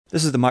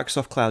This is the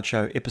Microsoft Cloud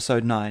Show,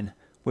 Episode 9,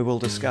 where we'll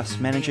discuss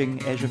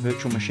managing Azure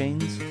virtual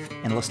machines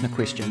and listener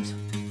questions.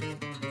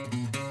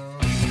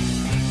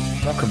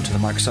 Welcome to the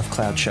Microsoft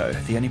Cloud Show,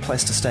 the only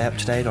place to stay up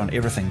to date on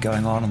everything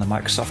going on in the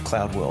Microsoft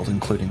Cloud world,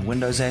 including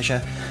Windows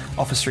Azure,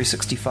 Office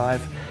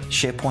 365,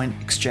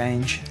 SharePoint,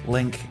 Exchange,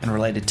 Link, and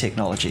related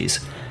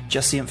technologies.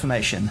 Just the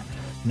information,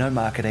 no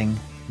marketing,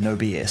 no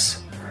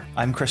BS.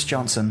 I'm Chris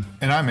Johnson.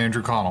 And I'm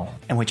Andrew Connell.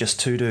 And we're just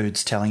two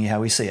dudes telling you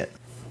how we see it.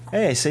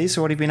 Hey, AC,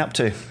 so what have you been up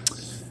to?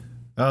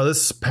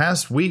 This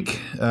past week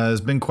has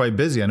been quite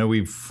busy. I know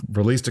we've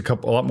released a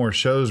lot more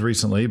shows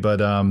recently,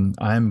 but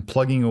I'm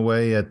plugging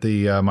away at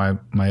the my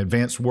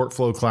advanced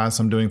workflow class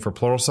I'm doing for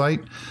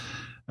Pluralsight.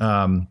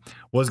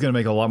 Was going to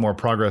make a lot more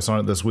progress on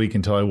it this week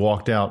until I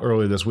walked out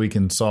earlier this week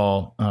and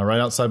saw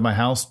right outside my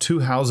house 2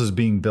 houses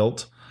being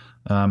built.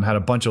 Had a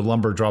bunch of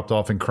lumber dropped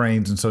off in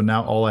cranes, and so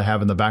now all I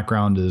have in the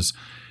background is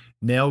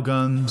nail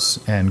guns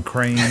and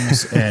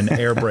cranes and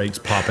air brakes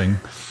popping.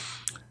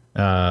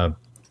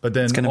 But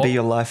then it's going to be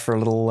your life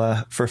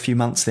for a few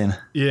months then.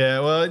 Yeah,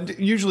 well,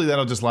 usually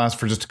that'll just last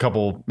for just a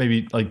couple,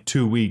 maybe like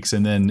 2 weeks,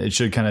 and then it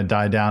should kind of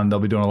die down. They'll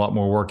be doing a lot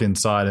more work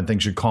inside, and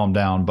things should calm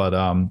down. But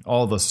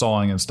all the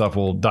sawing and stuff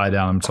will die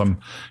down. So I'm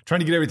trying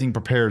to get everything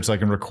prepared so I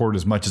can record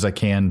as much as I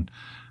can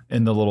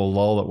in the little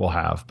lull that we'll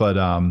have. But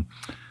I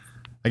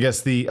guess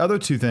the other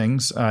two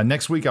things,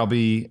 next week I'll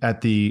be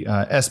at the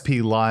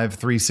SP Live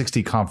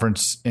 360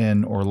 conference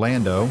in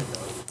Orlando.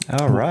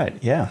 All right,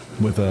 yeah,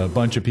 with a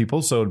bunch of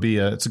people, so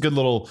it's a good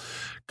little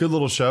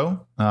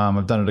show.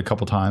 I've done it a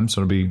couple times,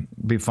 so it'll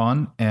be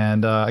fun.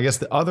 And I guess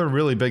the other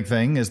really big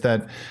thing is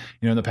that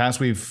in the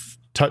past we've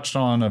touched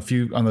on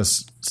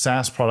this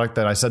SaaS product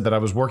that I said that I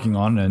was working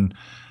on, and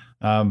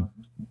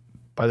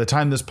by the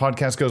time this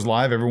podcast goes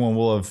live, everyone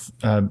will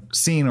have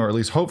seen, or at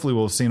least hopefully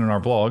will have seen on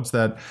our blogs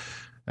that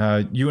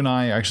you and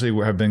I actually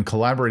have been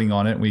collaborating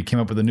on it. We came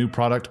up with a new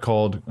product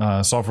called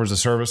Software as a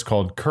Service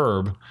called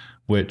Curb,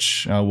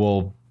 which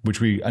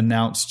we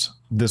announced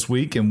this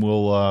week, and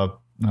we'll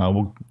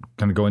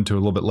kind of go into a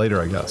little bit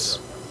later, I guess.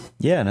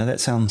 Yeah, no, that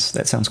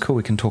sounds cool.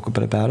 We can talk a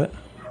bit about it.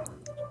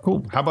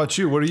 Cool. How about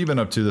you? What have you been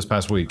up to this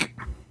past week?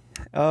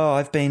 Oh,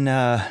 I've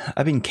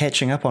been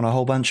catching up on a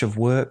whole bunch of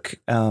work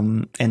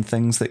and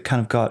things that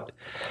kind of got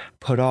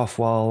put off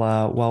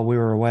while we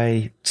were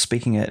away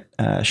speaking at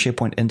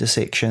SharePoint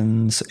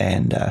Intersections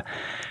and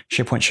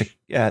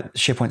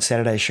SharePoint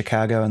Saturday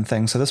Chicago and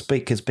things. So this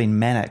week has been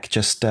manic,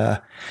 just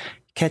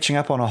catching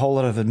up on a whole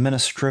lot of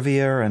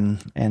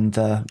administrivia and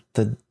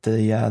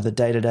the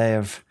day-to-day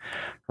of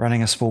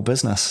running a small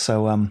business.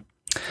 So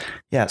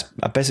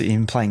I've basically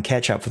been playing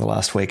catch-up for the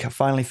last week. I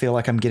finally feel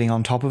like I'm getting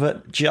on top of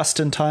it just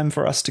in time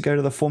for us to go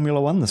to the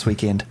Formula One this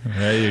weekend.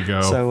 There you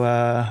go.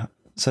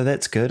 So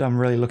that's good. I'm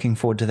really looking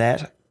forward to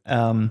that.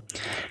 And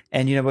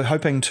we're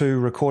hoping to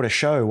record a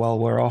show while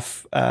we're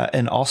off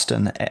in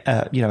Austin,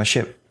 a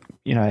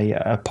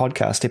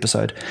podcast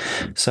episode.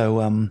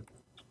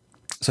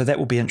 So that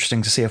will be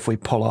interesting to see if we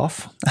pull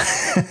off.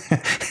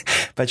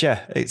 But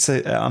yeah,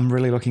 I'm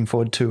really looking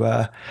forward to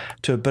a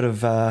bit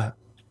of the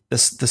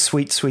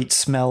sweet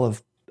smell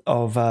of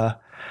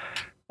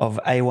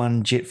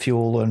A1 jet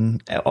fuel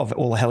and of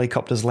all the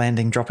helicopters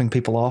landing, dropping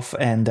people off,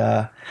 and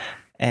the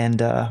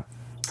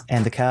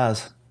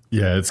cars.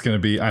 Yeah, it's going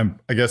to be. I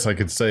guess I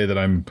could say that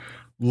I'm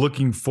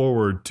looking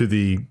forward to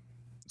the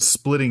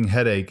splitting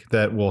headache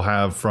that I'll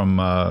have from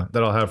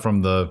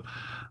the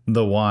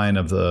whine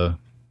of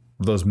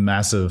those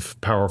massive,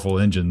 powerful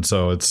engines.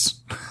 So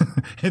it's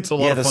a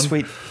lot of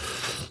fun.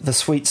 The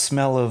sweet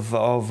smell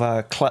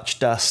of clutch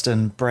dust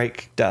and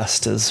brake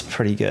dust is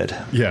pretty good.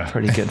 Yeah,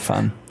 pretty good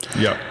fun.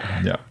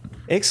 Yeah.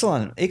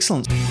 Excellent.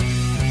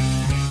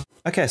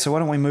 Okay, so why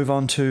don't we move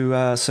on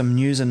to some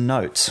news and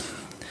notes?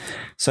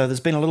 So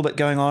there's been a little bit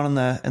going on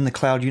in the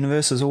cloud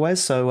universe as always.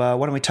 So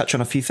why don't we touch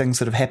on a few things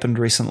that have happened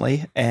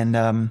recently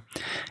and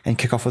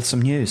kick off with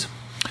some news.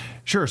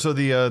 Sure. So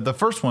the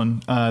first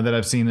one that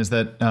I've seen is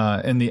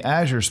that in the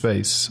Azure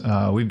space,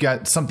 we've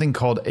got something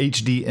called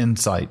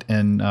HDInsight.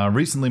 And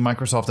recently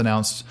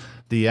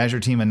the Azure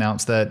team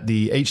announced that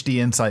the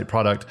HDInsight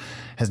product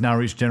has now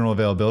reached general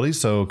availability,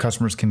 so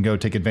customers can go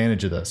take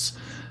advantage of this.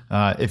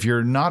 If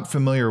you're not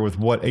familiar with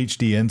what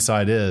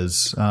HDInsight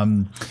is,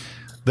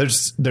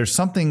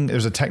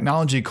 there's a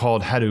technology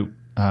called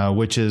Hadoop,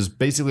 which is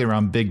basically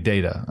around big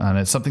data. And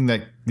it's something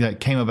that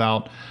came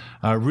about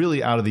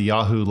really out of the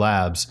Yahoo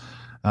labs.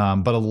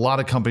 But a lot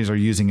of companies are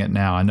using it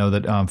now. I know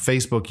that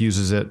Facebook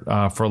uses it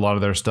for a lot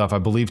of their stuff. I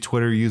believe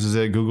Twitter uses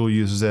it. Google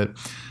uses it.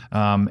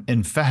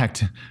 In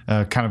fact,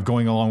 kind of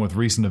going along with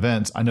recent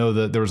events, I know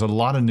that there was a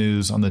lot of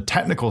news on the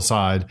technical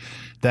side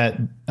that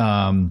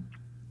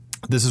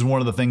this is one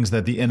of the things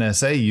that the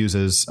NSA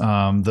uses,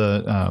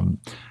 the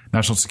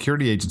National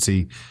Security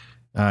Agency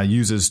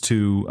uses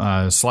to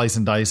slice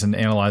and dice and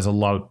analyze a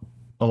lot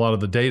of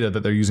the data that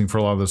they're using for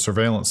a lot of the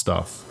surveillance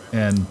stuff.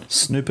 And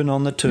snooping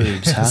on the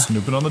tubes, huh?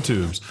 Snooping on the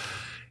tubes.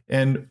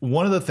 And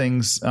one of the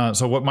things,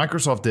 so what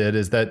Microsoft did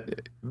is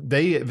that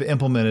they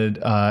implemented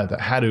the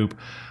Hadoop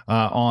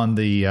on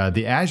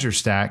the Azure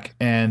stack,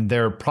 and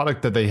their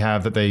product that they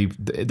have,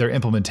 their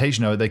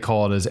implementation of it, they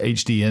call it as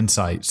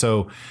HDInsight.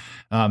 So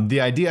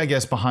the idea, I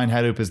guess, behind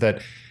Hadoop is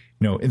that,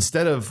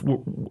 instead of,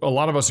 a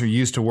lot of us are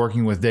used to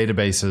working with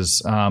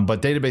databases,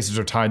 but databases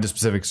are tied to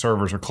specific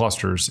servers or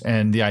clusters.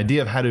 And the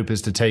idea of Hadoop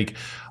is to take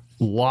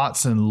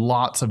lots and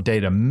lots of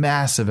data,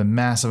 massive and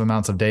massive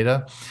amounts of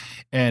data,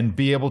 and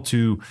be able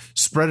to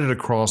spread it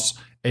across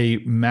a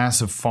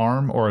massive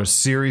farm or a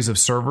series of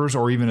servers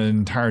or even an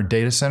entire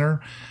data center,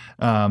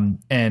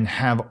 and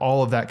have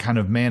all of that kind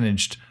of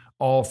managed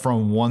all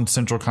from one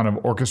central kind of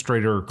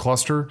orchestrator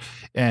cluster,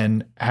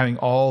 and having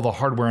all the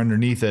hardware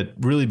underneath it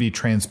really be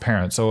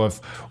transparent. So if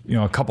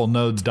a couple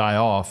nodes die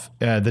off,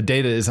 the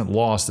data isn't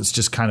lost. It's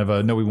just kind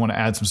of no, we want to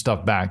add some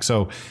stuff back.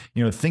 So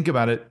think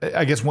about it.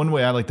 I guess one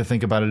way I like to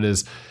think about it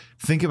is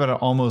think about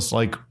it almost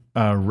like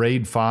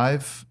RAID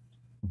 5,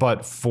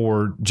 but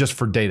just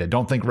for data.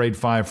 Don't think RAID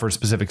 5 for a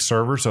specific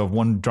server. So if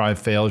one drive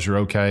fails, you're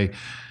okay.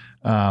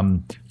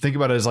 Think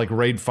about it as like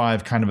RAID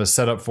 5 kind of a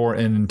setup for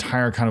an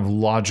entire kind of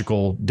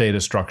logical data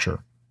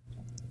structure.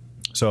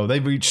 So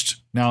they've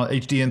reached now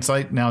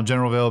HDInsight, now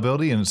general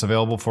availability, and it's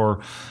available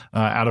for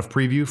out of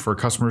preview for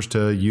customers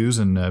to use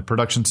in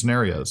production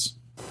scenarios.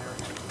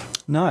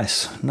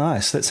 Nice.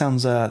 That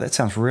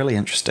sounds really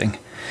interesting.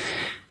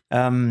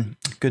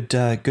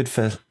 Good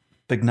for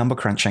big number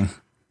crunching.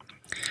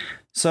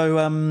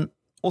 So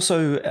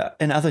also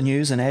in other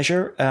news in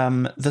Azure,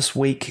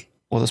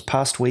 this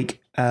past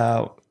week,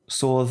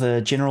 saw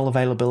the general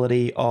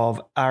availability of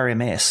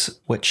RMS,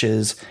 which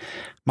is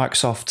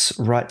Microsoft's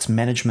rights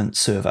management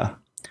server.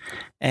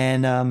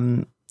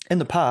 And in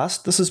the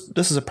past, this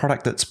is a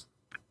product that's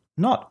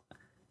not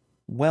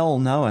well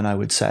known, I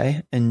would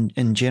say,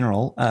 in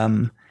general,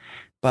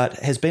 but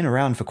has been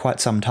around for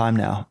quite some time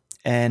now.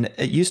 And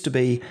it used to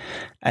be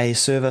a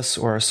server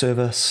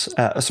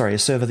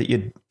that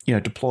you'd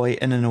deploy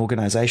in an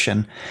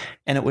organization,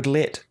 and it would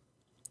let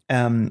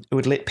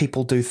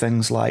people do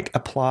things like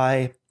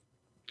apply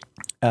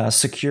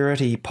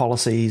security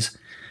policies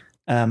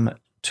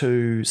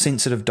to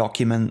sensitive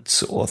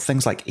documents or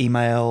things like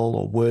email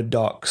or Word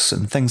docs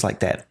and things like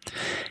that.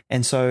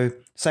 And so,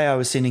 say I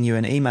was sending you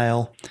an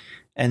email,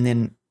 and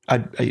then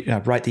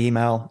I'd write the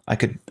email. I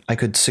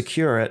could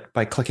secure it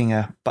by clicking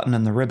a button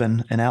in the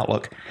ribbon in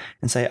Outlook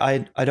and say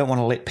I don't want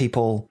to let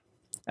people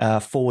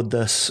forward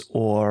this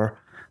or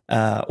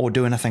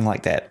do anything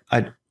like that.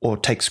 Or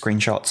take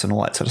screenshots and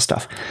all that sort of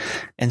stuff.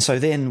 And so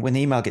then when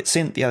the email gets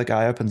sent, the other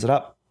guy opens it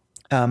up,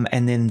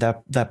 and then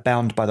they're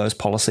bound by those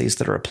policies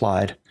that are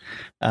applied,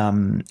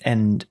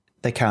 and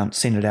they can't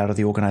send it out of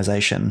the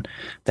organization,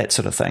 that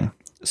sort of thing.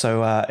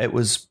 So it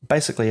was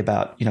basically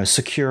about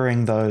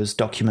securing those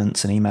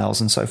documents and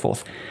emails and so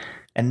forth.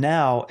 And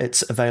now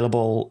it's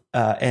available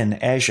in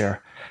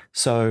Azure.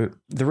 So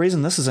the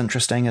reason this is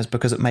interesting is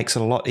because it makes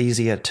it a lot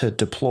easier to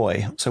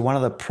deploy. So one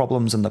of the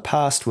problems in the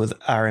past with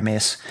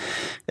RMS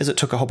is it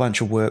took a whole bunch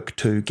of work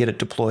to get it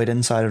deployed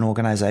inside an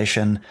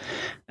organization,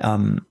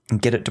 and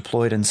get it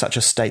deployed in such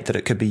a state that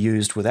it could be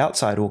used with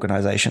outside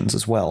organizations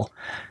as well.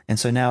 And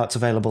so now it's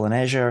available in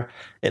Azure.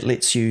 It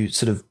lets you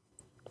sort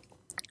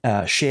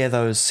of share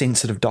those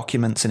sensitive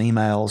documents and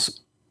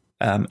emails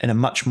in a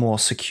much more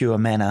secure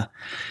manner,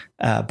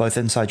 both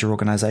inside your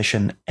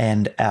organization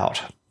and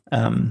out.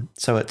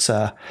 So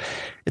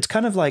it's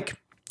kind of like,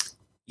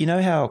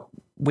 how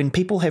when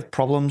people have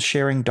problems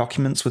sharing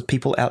documents with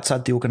people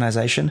outside the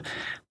organization,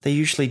 they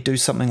usually do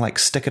something like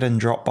stick it in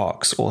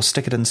Dropbox or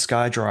stick it in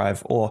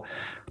SkyDrive or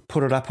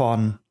put it up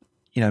on,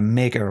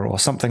 Mega or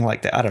something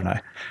like that. I don't know,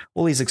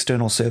 all these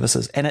external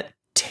services. And it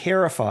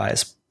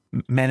terrifies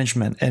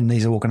management in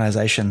these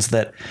organizations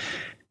that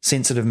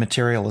sensitive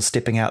material is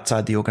stepping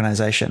outside the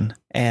organization.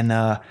 And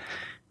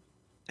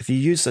if you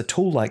use a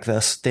tool like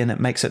this, then it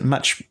makes it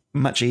much,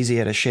 much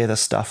easier to share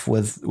this stuff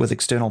with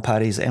external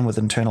parties and with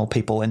internal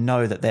people and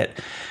know that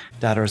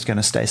data is going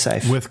to stay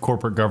safe. With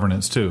corporate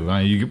governance too.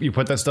 You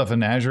put that stuff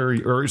in Azure,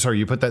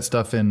 you put that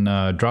stuff in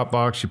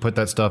Dropbox, you put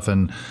that stuff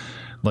in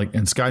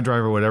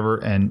SkyDrive or whatever,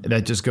 and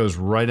that just goes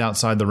right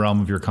outside the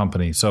realm of your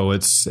company. So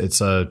it's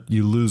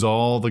you lose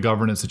all the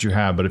governance that you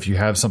have. But if you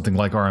have something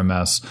like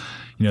RMS,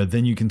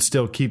 then you can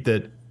still keep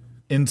that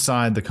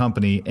inside the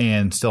company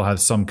and still have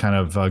some kind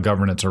of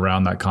governance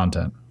around that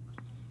content.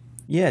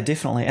 Yeah,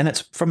 definitely. And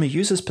it's from a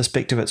user's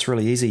perspective, it's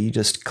really easy. You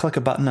just click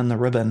a button in the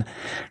ribbon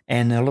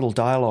and a little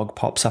dialogue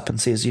pops up and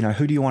says,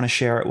 who do you want to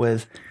share it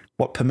with?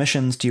 What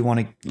permissions do you want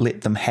to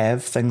let them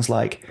have? Things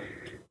like,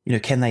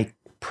 can they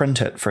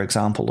print it, for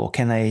example, or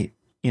can they,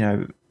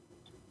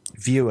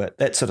 view it,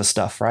 that sort of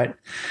stuff, right?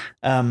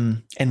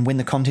 And when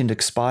the content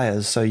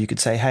expires, so you could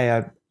say, hey,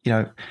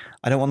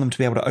 I don't want them to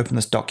be able to open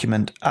this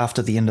document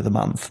after the end of the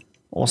month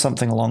or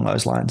something along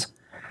those lines.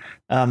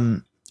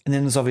 And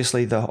then there's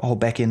obviously the whole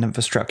back-end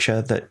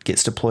infrastructure that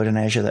gets deployed in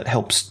Azure that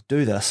helps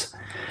do this.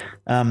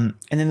 And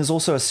then there's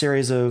also a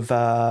series of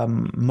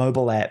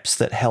mobile apps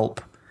that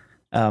help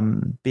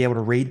be able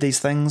to read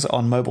these things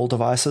on mobile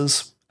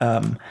devices.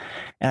 and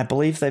I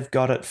believe they've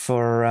got it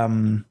for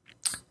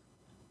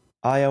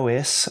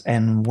iOS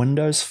and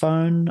Windows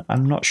Phone.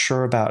 I'm not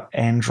sure about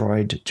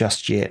Android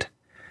just yet,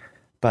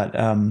 but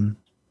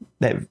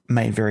that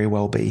may very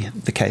well be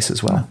the case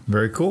as well.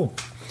 Very cool.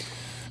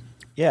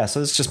 Yeah, so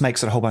this just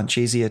makes it a whole bunch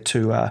easier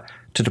to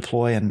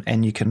deploy,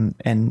 and you can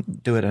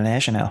do it in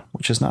Azure now,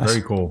 which is nice.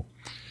 Very cool.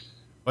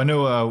 I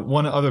know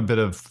one other bit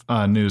of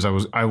news.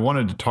 I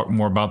wanted to talk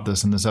more about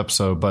this in this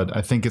episode, but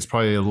I think it's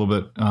probably a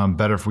little bit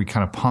better if we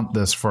kind of punt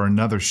this for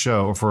another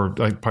show, or for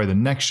like probably the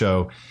next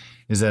show.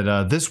 Is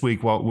that this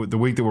week, the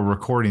week that we're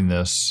recording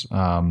this,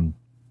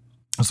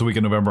 it's the week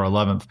of November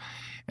 11th,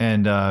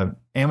 and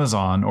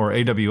Amazon or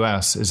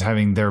AWS is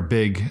having their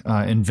big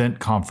Invent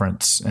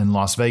conference in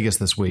Las Vegas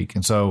this week.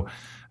 And so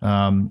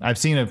I've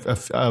seen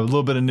a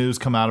little bit of news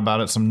come out about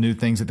it, some new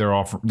things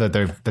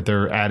that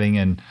they're adding,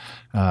 and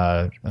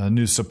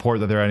new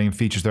support that they're adding,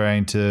 features they're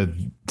adding to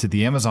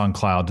the Amazon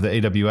cloud, to the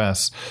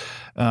AWS.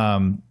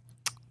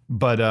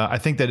 But I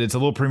think that it's a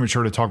little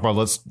premature to talk about.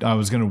 I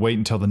was going to wait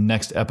until the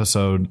next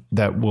episode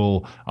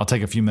I'll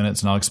take a few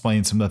minutes and I'll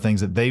explain some of the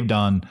things that they've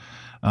done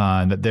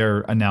that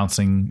they're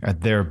announcing at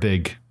their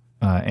big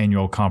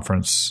annual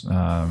conference.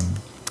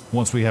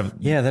 Once we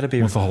have, that'd be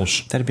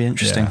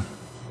interesting. Yeah.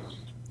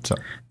 So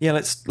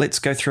let's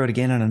go through it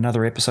again in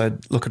another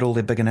episode. Look at all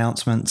their big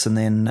announcements, and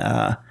then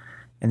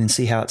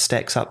see how it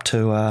stacks up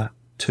to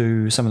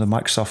some of the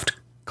Microsoft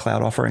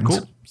cloud offerings.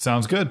 Cool.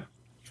 Sounds good.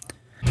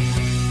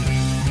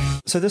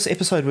 So this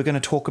episode, we're going to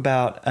talk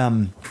about,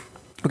 we're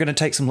going to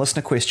take some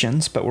listener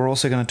questions, but we're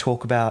also going to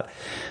talk about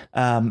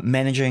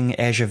managing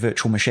Azure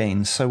virtual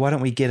machines. So why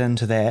don't we get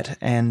into that?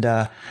 And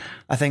I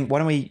think, why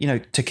don't we,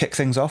 to kick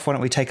things off, why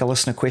don't we take a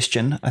listener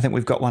question? I think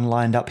we've got one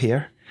lined up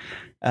here.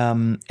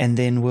 And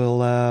then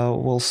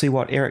we'll see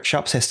what Eric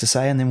Schups has to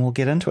say, and then we'll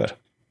get into it.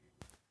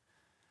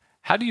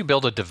 How do you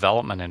build a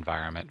development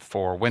environment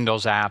for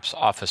Windows apps,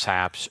 Office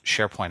apps,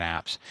 SharePoint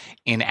apps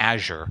in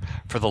Azure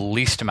for the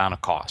least amount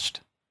of cost?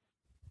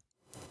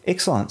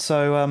 Excellent.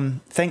 So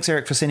thanks,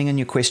 Eric, for sending in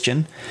your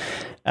question.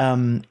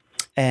 And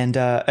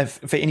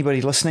for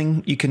anybody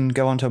listening, you can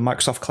go onto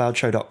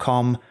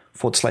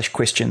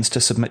microsoftcloudshow.com/questions to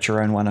submit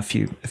your own one if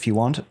you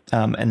want.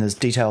 And there's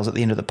details at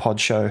the end of the pod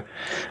show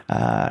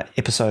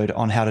episode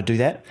on how to do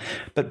that.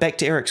 But back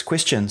to Eric's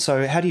question.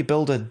 So how do you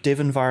build a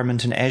dev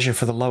environment in Azure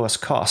for the lowest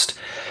cost?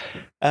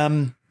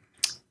 Have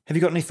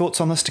you got any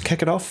thoughts on this to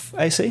kick it off,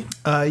 AC?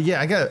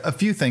 Yeah, I got a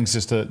few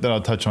things that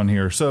I'll touch on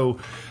here. So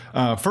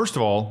first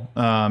of all,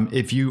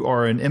 if you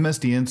are an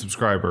MSDN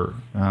subscriber,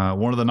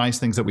 one of the nice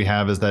things that we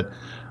have is that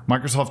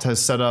Microsoft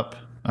has set up,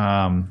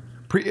 I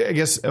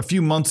guess a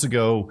few months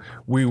ago,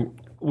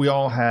 we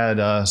all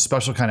had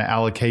special kind of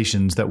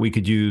allocations that we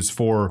could use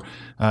for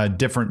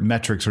different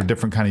metrics or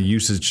different kind of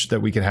usage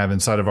that we could have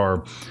inside of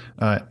our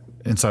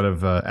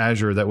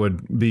Azure that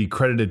would be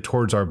credited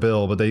towards our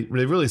bill. But they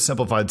really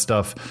simplified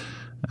stuff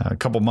a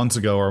couple months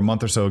ago or a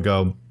month or so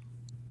ago,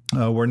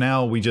 where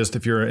now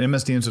if you're an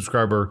MSDN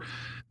subscriber,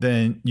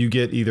 then you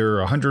get either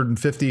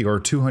 $150 or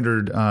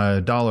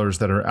 $200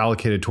 that are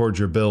allocated towards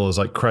your bill as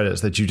like credits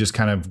that you just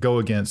kind of go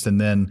against,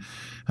 and then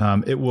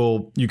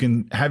you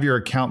can have your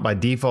account by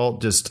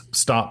default just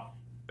stop.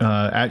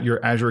 At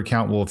your Azure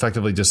account will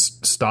effectively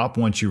just stop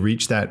once you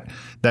reach that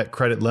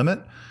credit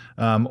limit,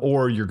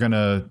 or you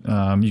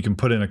can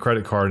put in a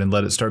credit card and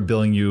let it start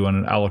billing you on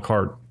an a la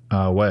carte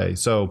way.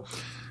 So.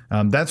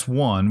 That's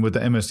one with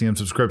the MSDN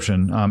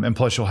subscription, and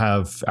plus you'll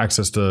have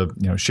access to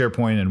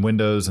SharePoint and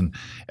Windows and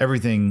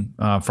everything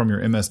from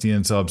your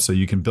MSDN sub, so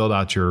you can build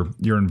out your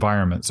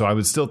environment. So I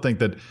would still think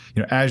that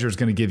Azure is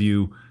going to give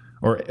you,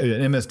 or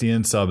an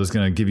MSDN sub is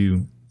going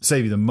to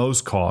save you the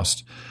most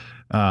cost.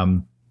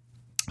 Some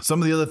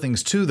of the other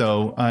things too,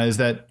 though, is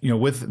that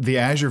with the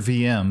Azure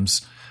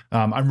VMs,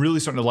 I'm really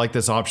starting to like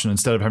this option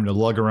instead of having to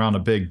lug around a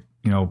big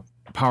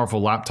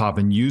powerful laptop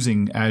and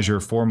using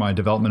Azure for my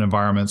development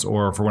environments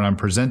or for when I'm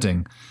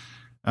presenting.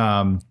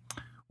 One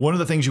of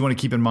the things you want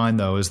to keep in mind,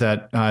 though, is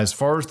that as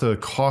far as the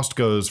cost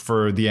goes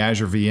for the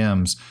Azure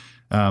VMs,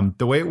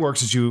 the way it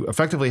works is you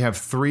effectively have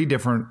three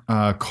different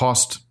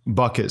cost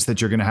buckets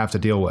that you're going to have to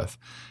deal with.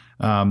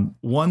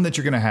 One that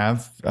you're going to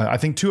have, I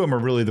think two of them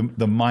are really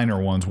the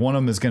minor ones. One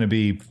of them is going to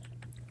be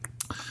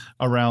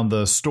around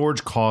the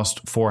storage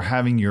cost for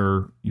having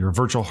your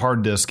virtual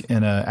hard disk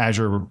in a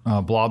Azure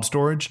blob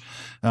storage.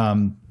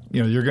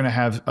 You're going to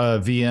have a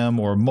VM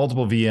or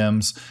multiple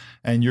VMs,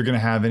 and you're going to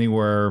have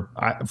anywhere,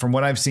 from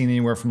what I've seen,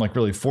 anywhere from like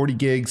really 40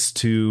 gigs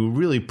to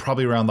really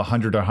probably around the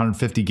 100 or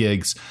 150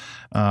 gigs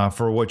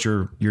for what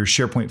your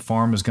SharePoint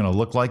farm is going to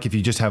look like. If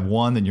you just have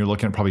one, then you're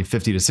looking at probably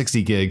 50 to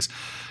 60 gigs.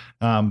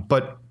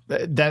 But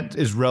that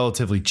is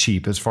relatively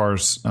cheap as far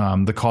as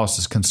the cost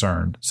is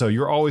concerned. So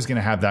you're always going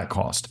to have that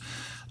cost.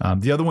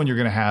 The other one you're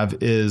going to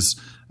have is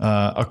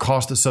a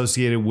cost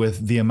associated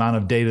with the amount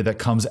of data that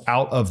comes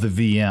out of the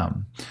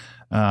VM.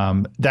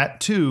 That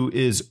too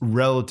is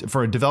relative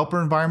for a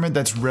developer environment.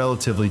 That's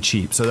relatively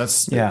cheap. So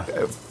that's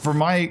for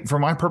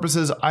my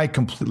purposes. I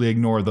completely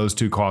ignore those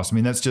two costs. I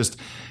mean, that's just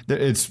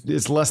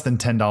it's less than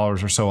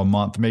 $10 or so a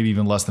month, maybe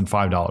even less than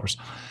 $5.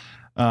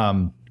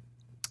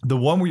 The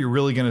one where you're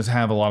really going to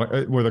have a lot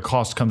of where the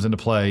cost comes into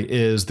play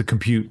is the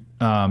compute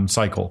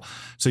cycle.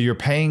 So you're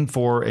paying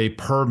for a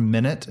per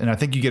minute, and I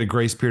think you get a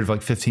grace period of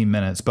like 15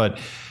 minutes, but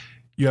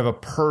you have a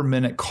per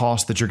minute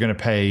cost that you're going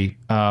to pay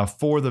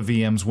for the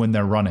VMs when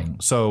they're running.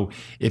 So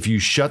if you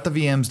shut the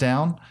VMs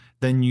down,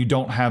 then you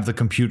don't have the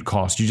compute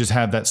cost. You just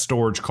have that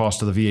storage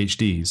cost of the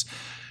VHDs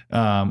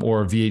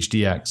or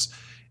VHDX.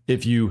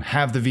 If you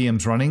have the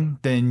VMs running,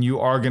 then you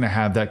are going to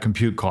have that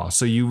compute cost.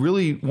 So you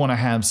really want to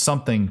have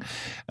something,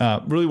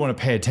 really want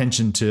to pay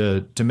attention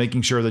to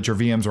making sure that your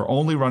VMs are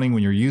only running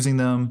when you're using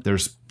them.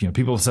 There's,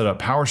 people have set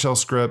up PowerShell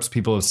scripts.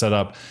 People have set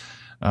up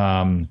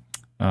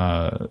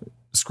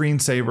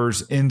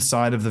screensavers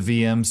inside of the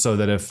VM so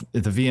that if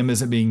the VM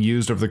isn't being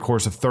used over the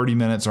course of 30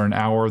 minutes or an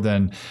hour,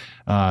 then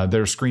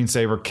their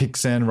screensaver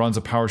kicks in, runs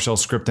a PowerShell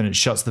script, and it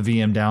shuts the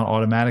VM down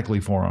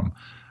automatically for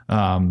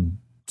them.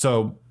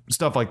 So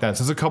stuff like that.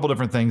 So there's a couple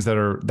different things that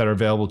are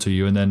available to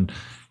you. And then,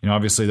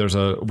 obviously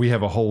we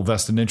have a whole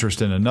vested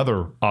interest in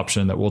another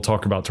option that we'll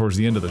talk about towards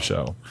the end of the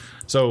show.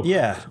 So what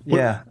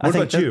I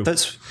think about you?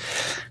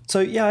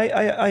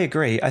 I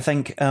agree. I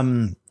think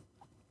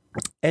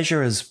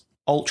Azure is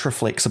ultra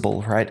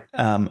flexible, right?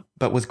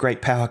 But with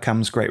great power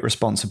comes great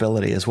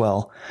responsibility as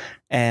well.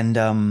 And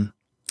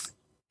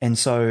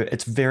so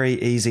it's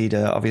very easy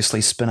to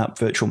obviously spin up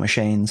virtual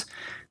machines.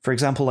 For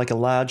example, like a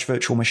large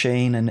virtual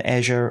machine in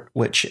Azure,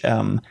 which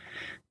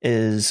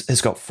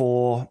has got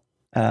four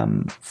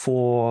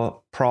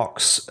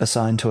procs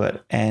assigned to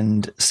it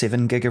and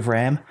 7 gig of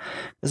RAM,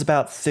 is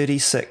about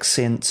 36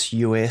 cents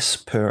US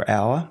per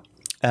hour,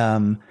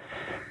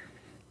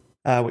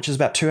 which is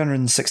about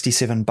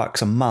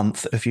 $267 a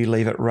month if you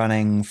leave it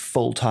running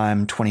full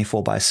time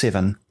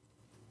 24/7.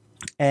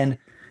 And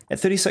at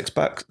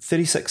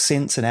 36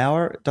 cents an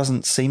hour, it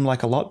doesn't seem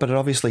like a lot, but it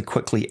obviously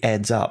quickly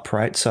adds up,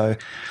 right? So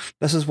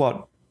this is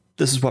what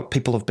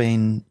people have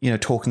been,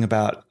 talking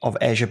about of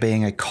Azure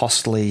being a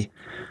costly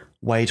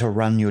way to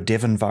run your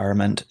dev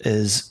environment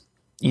is,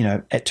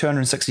 at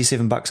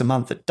 $267 a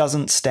month, it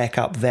doesn't stack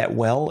up that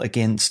well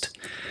against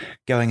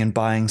going and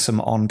buying some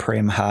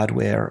on-prem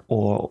hardware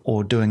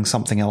or doing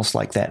something else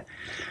like that.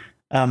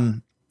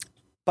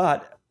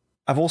 But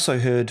I've also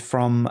heard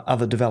from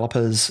other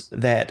developers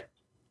that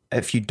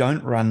if you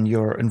don't run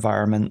your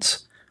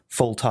environments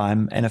full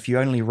time, and if you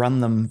only run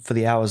them for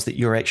the hours that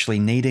you're actually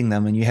needing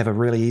them, and you have a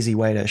really easy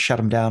way to shut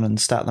them down and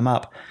start them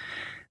up,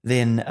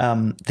 then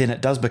it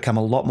does become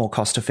a lot more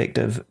cost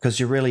effective because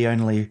you're really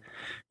only,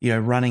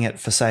 running it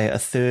for say a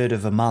third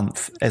of a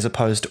month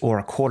or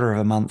a quarter of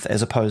a month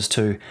as opposed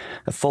to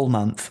a full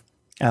month.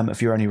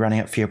 If you're only running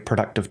it for your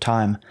productive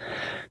time.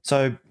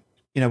 So,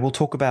 we'll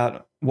talk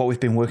about what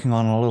we've been working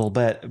on in a little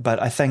bit, but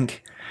I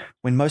think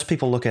when most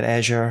people look at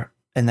Azure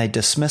and they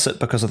dismiss it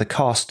because of the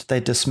cost,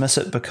 they dismiss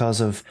it because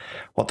of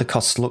what the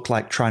costs look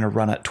like trying to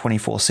run it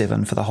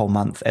 24/7 for the whole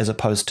month as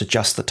opposed to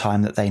just the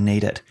time that they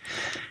need it.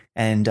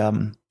 And,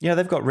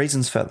 they've got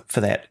reasons for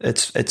that.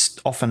 It's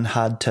often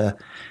hard to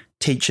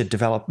teach a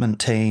development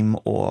team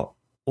or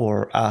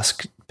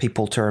ask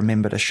people to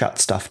remember to shut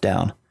stuff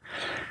down.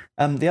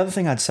 The other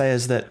thing I'd say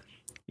is that,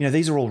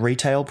 these are all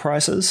retail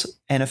prices.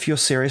 And if you're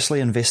seriously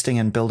investing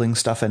in building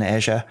stuff in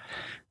Azure,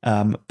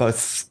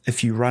 both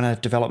if you run a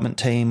development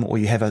team or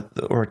you have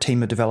a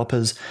team of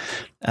developers,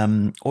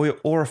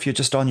 or if you're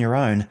just on your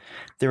own,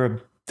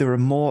 there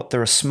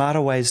are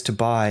smarter ways to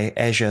buy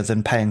Azure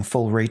than paying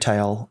full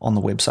retail on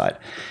the website.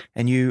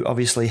 And you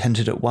obviously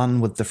hinted at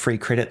one with the free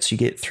credits you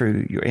get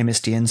through your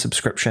MSDN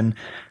subscription,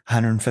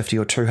 $150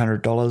 or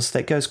 $200.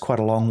 That goes quite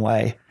a long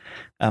way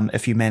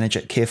if you manage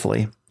it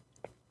carefully.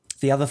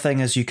 The other thing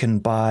is you can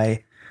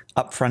buy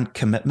upfront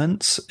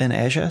commitments in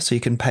Azure. So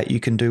you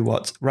can do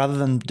rather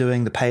than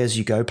doing the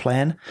pay-as-you-go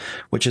plan,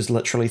 which is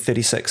literally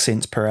 36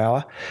 cents per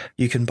hour,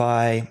 you can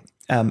buy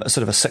a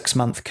sort of a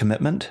 6-month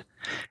commitment.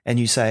 And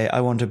you say, I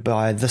want to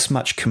buy this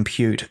much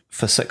compute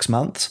for 6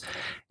 months.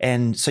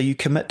 And so you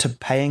commit to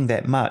paying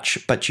that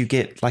much, but you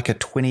get like it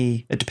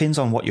depends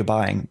on what you're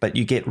buying, but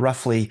you get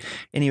roughly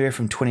anywhere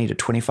from 20 to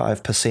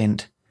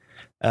 25%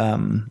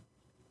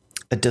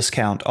 a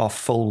discount off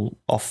full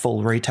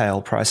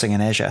retail pricing in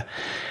Azure.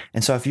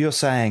 And so if you're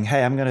saying,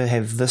 hey, I'm going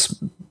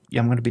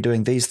to be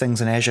doing these things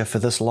in Azure for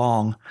this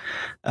long,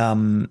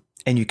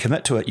 and you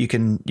commit to it, you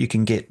can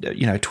get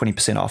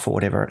 20% off or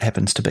whatever it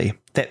happens to be.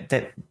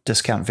 That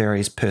discount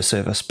varies per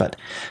service, but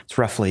it's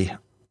roughly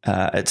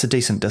it's a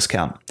decent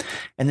discount.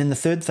 And then the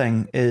third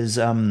thing is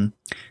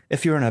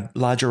if you're in a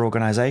larger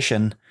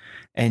organization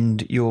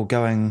and you're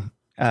going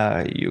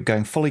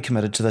fully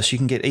committed to this, you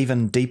can get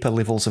even deeper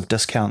levels of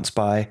discounts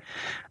by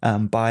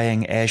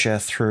buying Azure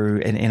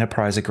through an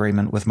enterprise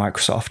agreement with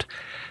Microsoft.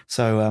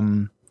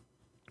 So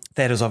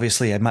that is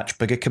obviously a much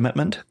bigger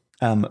commitment,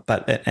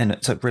 but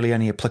it's really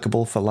only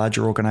applicable for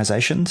larger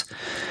organizations.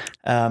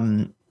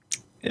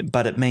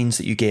 But it means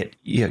that you get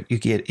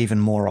even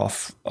more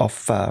off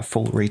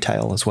full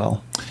retail as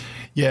well.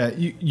 Yeah,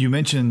 you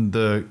mentioned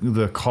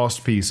the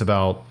cost piece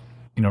about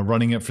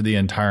running it for the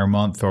entire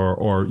month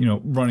or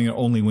running it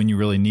only when you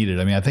really need it.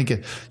 I mean, I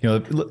think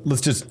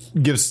let's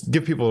just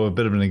give people a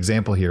bit of an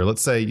example here.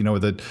 Let's say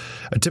with a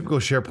typical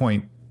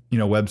SharePoint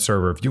web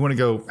server. If you want to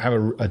go have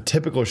a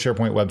typical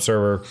SharePoint web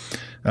server,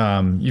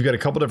 you've got a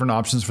couple different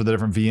options for the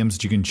different VMs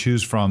that you can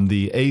choose from.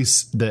 The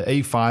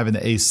A5 and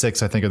the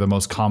A6, I think, are the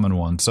most common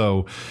ones.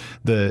 So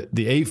the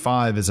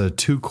A5 is a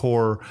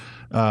 2-core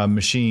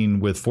machine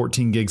with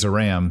 14 gigs of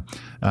RAM.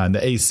 And the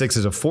A6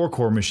 is a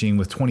 4-core machine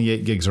with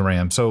 28 gigs of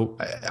RAM. So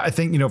I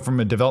think, from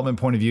a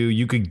development point of view,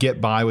 you could get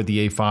by with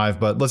the A5,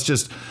 but let's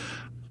just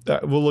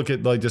we'll look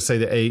at let's just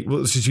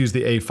use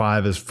the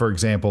A5 as, for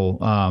example.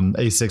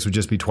 A6 would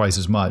just be twice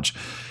as much.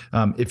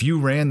 If you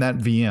ran that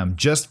VM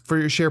just for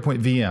your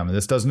SharePoint VM, and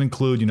this doesn't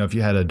include, if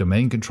you had a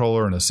domain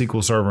controller and a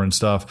SQL server and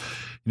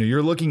stuff,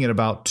 you're looking at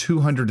about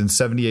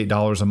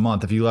 $278 a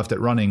month if you left it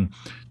running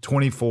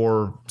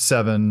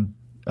 24/7,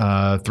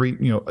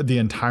 the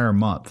entire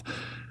month.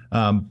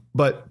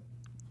 But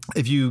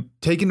if you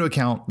take into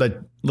account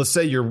that, let's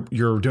say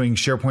you're doing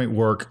SharePoint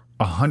work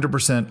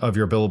 100% of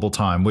your billable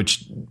time,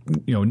 which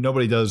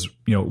nobody does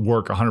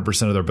work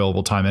 100% of their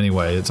billable time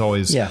anyway. It's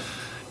always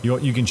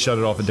you can shut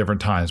it off at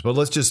different times. But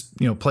let's just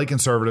play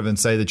conservative and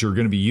say that you're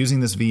going to be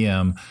using this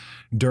VM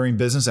during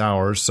business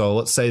hours. So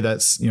let's say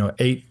that's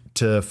 8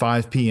 to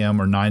 5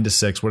 p.m. or 9 to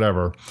 6,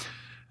 whatever.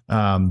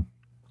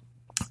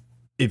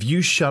 If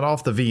you shut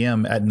off the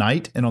VM at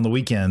night and on the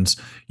weekends,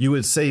 you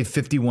would save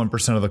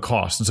 51% of the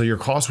cost. And so your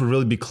cost would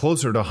really be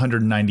closer to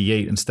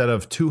 $198 instead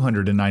of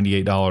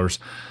 $298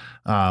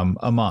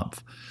 a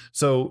month.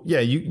 So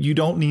you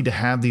don't need to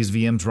have these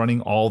VMs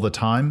running all the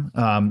time.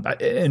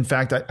 In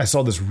fact, I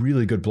saw this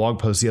really good blog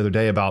post the other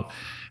day about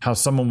how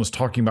someone was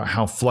talking about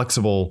how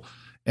flexible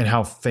and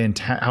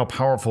how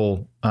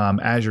powerful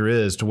Azure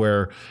is, to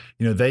where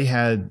they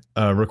had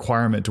a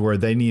requirement to where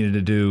they needed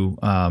to do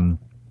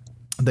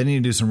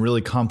some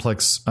really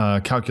complex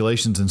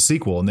calculations in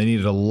SQL, and they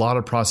needed a lot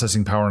of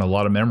processing power and a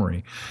lot of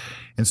memory.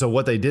 And so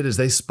what they did is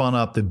they spun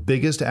up the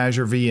biggest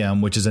Azure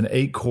VM, which is an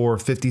 8-core,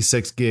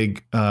 56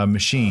 gig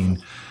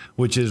machine,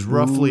 which is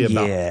roughly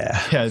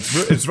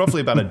it's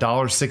roughly about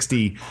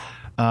 $1.60,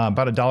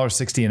 about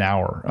 $1.60 an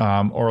hour,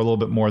 or a little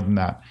bit more than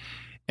that.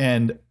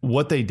 And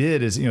what they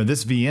did is,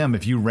 this VM,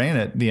 if you ran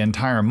it the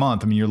entire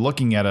month, I mean, you're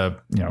looking at a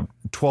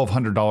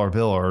 $1,200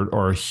 bill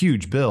or a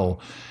huge bill.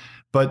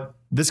 But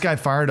this guy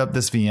fired up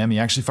this VM. He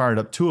actually fired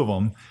up 2 of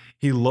them.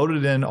 He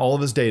loaded in all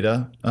of his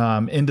data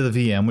into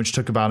the VM, which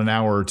took about an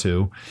hour or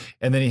 2.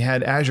 And then he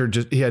had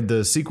he had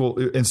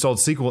the installed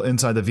SQL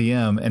inside the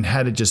VM, and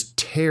had to just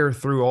tear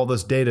through all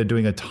this data,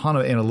 doing a ton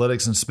of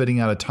analytics and spitting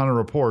out a ton of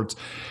reports.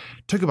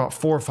 Took about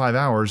 4 or 5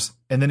 hours,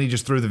 and then he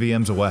just threw the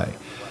VMs away.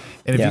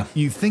 And if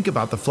you think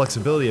about the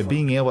flexibility of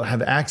being able to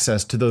have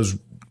access to those,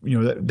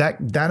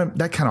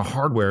 that kind of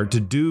hardware to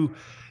do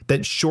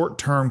that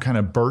short-term kind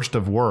of burst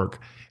of work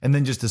and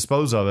then just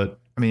dispose of it.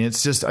 I mean,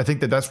 it's just, I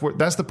think that's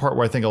the part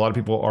where I think a lot of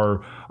people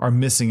are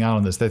missing out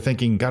on this. They're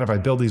thinking, God, if I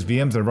build these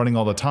VMs that are running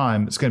all the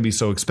time, it's going to be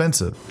so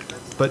expensive.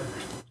 But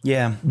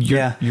you're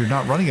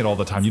not running it all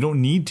the time. You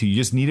don't need to. You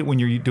just need it when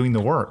you're doing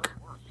the work.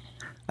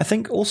 I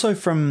think also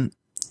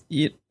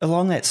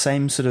along that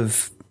same sort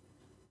of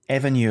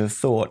avenue of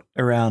thought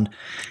around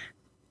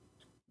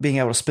being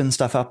able to spin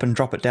stuff up and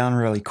drop it down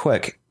really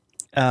quick.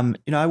 I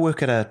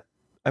work in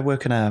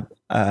a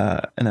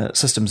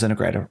systems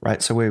integrator,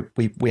 right? So we're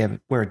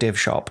a dev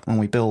shop, and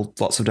we build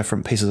lots of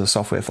different pieces of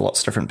software for lots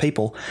of different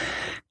people.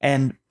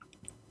 And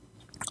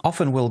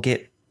often we'll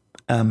get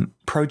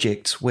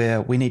projects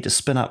where we need to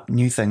spin up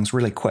new things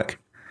really quick,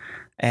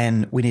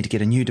 and we need to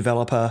get a new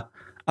developer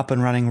up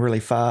and running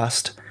really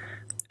fast.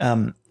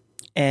 And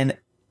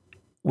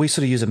we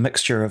sort of use a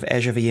mixture of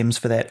Azure VMs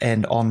for that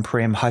and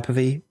on-prem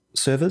Hyper-V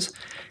servers.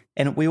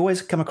 And we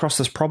always come across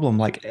this problem,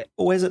 like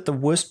always at the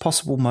worst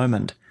possible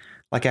moment.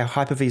 Like our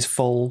Hyper-V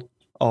servers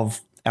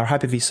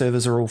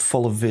are all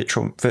full of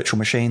virtual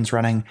machines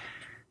running.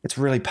 It's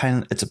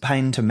a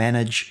pain to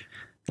manage,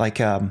 like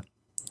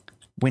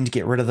when to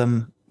get rid of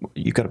them.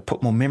 You've got to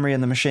put more memory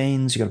in the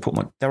machines. You've got to put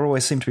more. They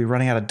always seem to be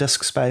running out of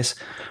disk space,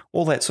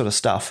 all that sort of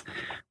stuff.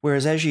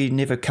 Whereas as you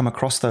never come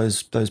across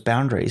those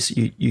boundaries,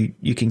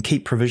 you can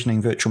keep provisioning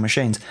virtual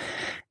machines.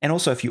 And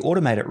also if you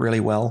automate it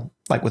really well,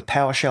 like with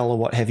PowerShell or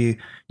what have you,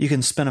 you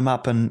can spin them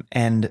up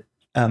and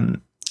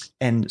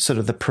sort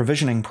of the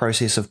provisioning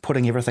process of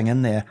putting everything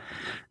in there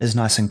is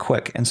nice and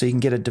quick. And so you can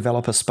get a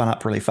developer spun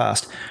up really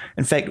fast.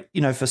 In fact,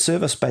 for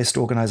service-based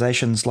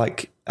organizations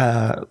like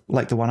the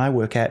one I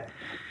work at,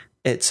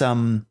 it's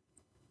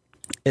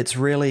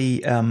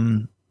really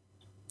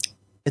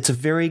it's a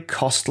very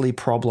costly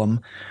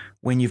problem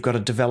when you've got a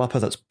developer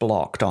that's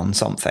blocked on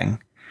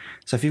something.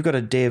 So if you've got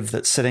a dev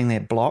that's sitting there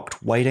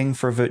blocked, waiting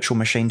for a virtual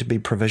machine to be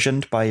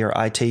provisioned by your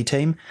IT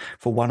team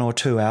for 1 or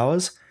 2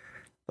 hours,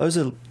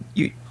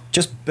 you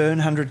just burn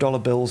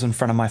 $100 bills in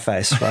front of my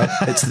face, right?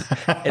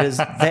 It is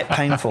that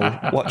painful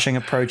watching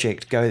a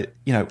project go,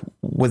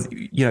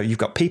 you've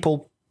got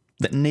people,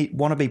 that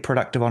want to be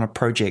productive on a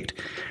project,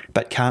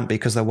 but can't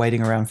because they're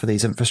waiting around for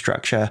these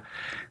infrastructure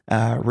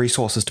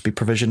resources to be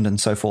provisioned and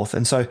so forth.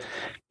 And so,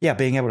 yeah,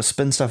 being able to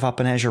spin stuff up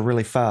in Azure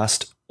really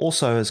fast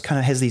also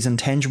has these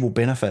intangible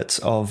benefits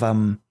of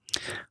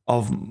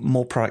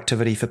more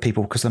productivity for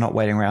people because they're not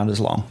waiting around as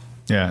long.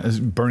 Yeah, it's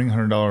burning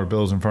 $100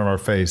 bills in front of our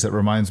face. That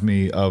reminds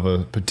me of a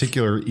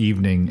particular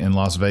evening in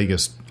Las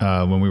Vegas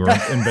when we were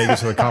in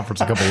Vegas for the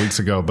conference a couple of weeks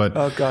ago. But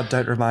oh God,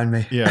 don't remind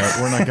me.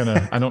 Yeah, we're not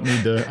gonna. I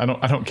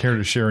don't care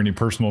to share any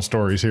personal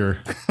stories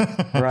here.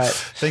 Right.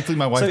 Thankfully,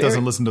 my wife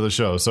doesn't listen to the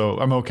show, so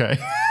I'm okay.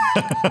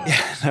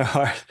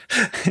 Yeah,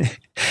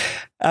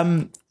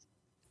 no.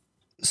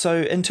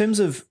 So in terms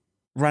of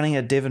running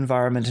a dev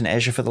environment in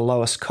Azure for the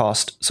lowest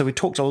cost, so we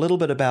talked a little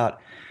bit about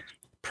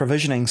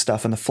provisioning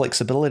stuff and the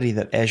flexibility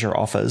that Azure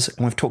offers.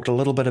 And we've talked a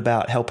little bit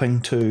about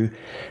helping to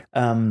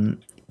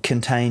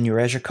contain your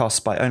Azure costs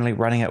by only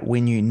running it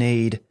when you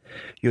need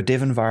your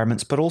dev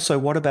environments. But also,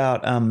 what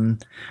about from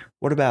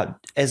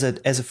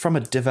a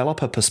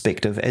developer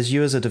perspective, as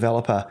you as a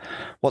developer,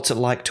 what's it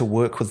like to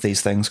work with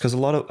these things? Because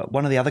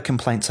one of the other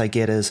complaints I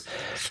get is,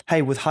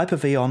 hey, with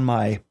Hyper-V on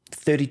my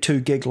 32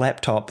 gig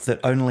laptop that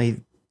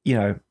only,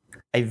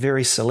 a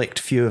very select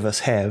few of us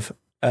have,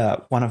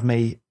 one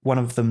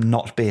of them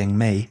not being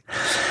me.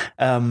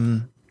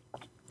 People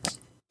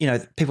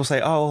say,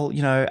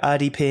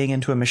 RDPing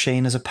into a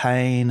machine is a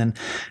pain and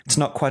it's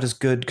not quite as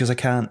good because I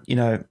can't,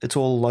 it's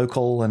all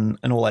local and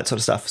all that sort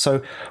of stuff.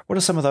 So what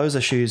are some of those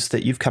issues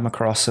that you've come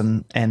across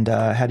and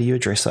how do you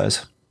address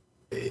those?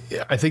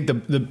 I think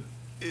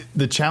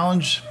the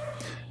challenge,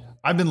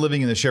 I've been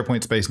living in the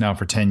SharePoint space now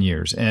for 10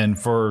 years. And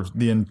for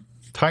the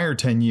entire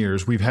 10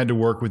 years, we've had to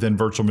work within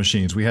virtual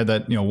machines. We had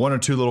that, one or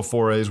two little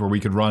forays where we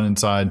could run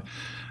inside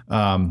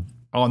on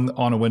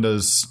a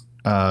Windows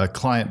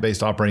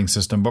client-based operating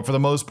system. But for the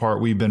most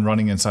part, we've been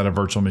running inside of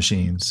virtual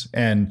machines.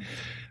 And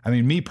I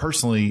mean, me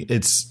personally,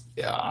 as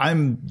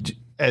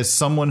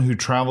someone who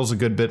travels a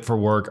good bit for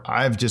work,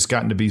 I've just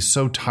gotten to be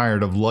so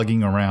tired of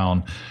lugging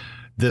around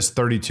this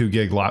 32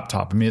 gig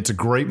laptop. I mean, it's a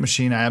great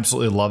machine. I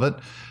absolutely love it,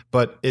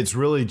 but it's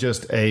really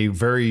just a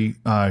very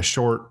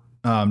short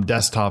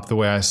desktop the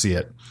way I see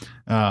it.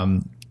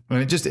 And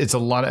it's a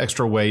lot of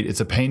extra weight. It's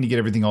a pain to get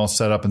everything all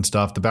set up and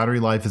stuff. The battery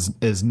life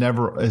is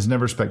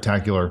never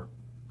spectacular.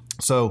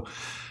 So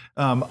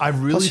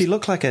Plus you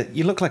look like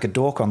a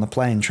dork on the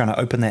plane trying to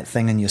open that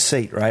thing in your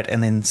seat, right?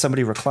 And then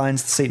somebody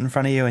reclines the seat in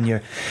front of you, and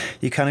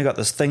you kind of got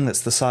this thing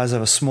that's the size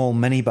of a small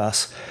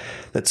minibus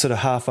that's sort of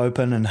half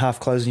open and half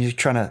closed, and you're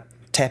trying to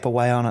tap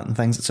away on it and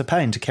things. It's a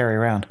pain to carry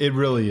around. It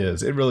really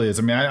is. It really is.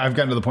 I mean, I've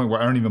gotten to the point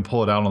where I don't even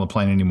pull it out on the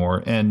plane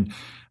anymore, and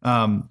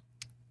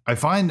I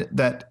find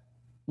that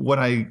when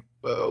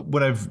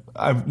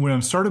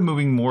I've started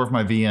moving more of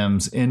my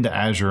VMs into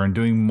Azure and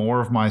doing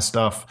more of my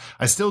stuff,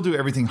 I still do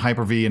everything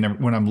Hyper-V and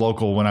when I'm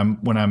local, when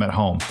I'm at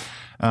home.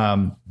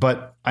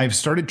 But I've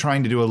started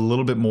trying to do a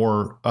little bit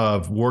more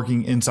of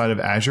working inside of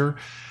Azure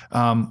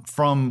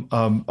from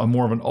a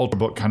more of an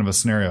Ultrabook kind of a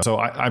scenario. So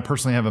I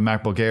personally have a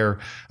MacBook Air,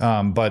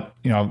 but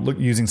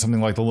using something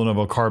like the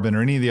Lenovo Carbon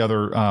or any of the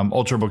other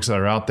Ultrabooks that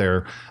are out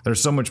there, they're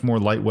so much more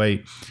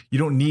lightweight. You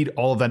don't need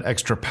all of that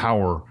extra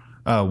power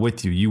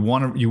with you.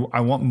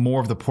 I want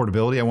more of the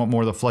portability. I want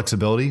more of the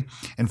flexibility.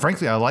 And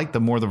frankly, I like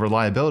more of the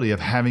reliability of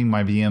having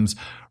my VMs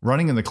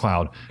running in the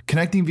cloud.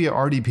 Connecting via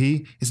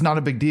RDP is not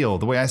a big deal.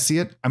 The way I see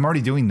it, I'm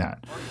already doing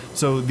that.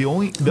 So the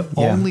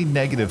only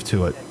negative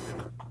to it,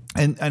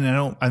 and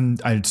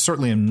I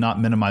certainly am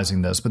not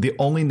minimizing this, but the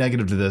only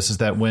negative to this is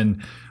that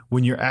when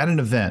you're at an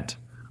event,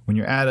 when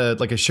you're at a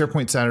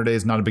SharePoint Saturday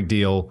is not a big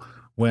deal.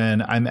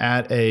 When I'm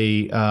at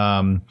a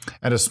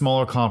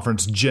smaller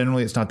conference,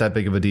 generally it's not that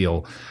big of a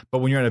deal. But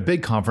when you're at a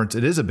big conference,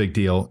 it is a big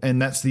deal,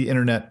 and that's the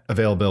internet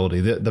availability,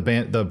 the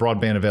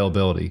broadband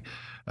availability.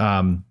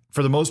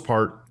 For the most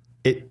part,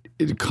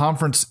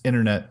 conference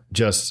internet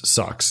just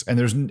sucks, and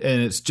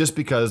it's just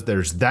because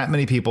there's that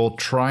many people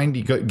trying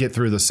to get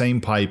through the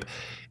same pipe.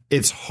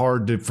 It's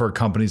hard for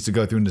companies to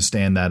go through and to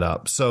stand that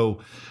up.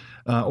 So,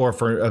 or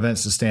for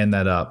events to stand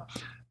that up.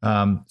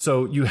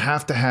 So you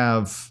have to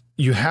have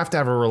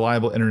a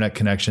reliable internet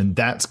connection.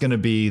 That's going to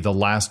be the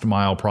last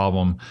mile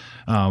problem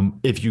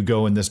if you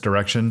go in this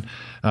direction.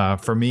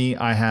 For me,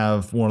 I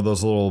have one of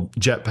those little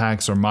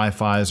jetpacks or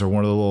MiFis or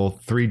one of the little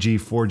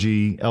 3G,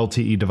 4G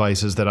LTE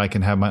devices that I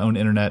can have my own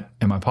internet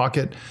in my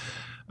pocket.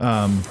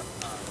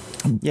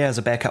 Yeah, as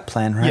a backup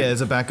plan, right? Yeah,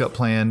 as a backup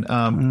plan.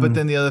 But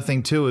then the other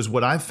thing, too, is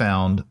what I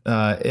found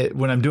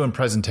when I'm doing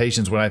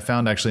presentations, what I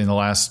found actually in the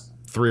last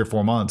 3 or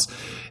 4 months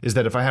is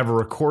that if I have a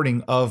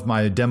recording of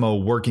my demo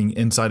working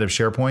inside of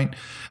SharePoint,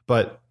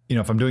 but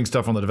if I'm doing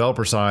stuff on the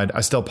developer side,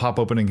 I still pop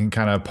open and can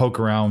kind of poke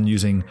around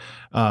using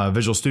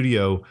Visual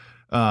Studio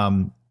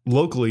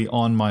locally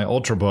on my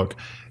Ultrabook,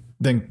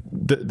 then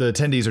the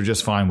attendees are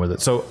just fine with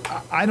it. So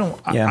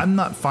I'm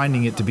not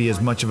finding it to be as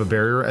much of a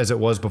barrier as it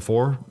was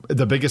before.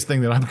 The biggest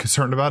thing that I'm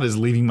concerned about is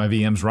leaving my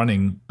VMs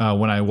running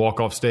when I walk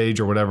off stage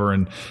or whatever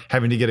and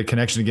having to get a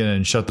connection again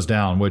and shut those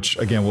down, which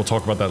again, we'll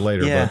talk about that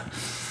later. Yeah. But.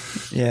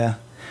 Yeah.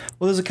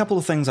 Well, there's a couple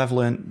of things I've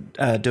learned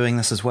doing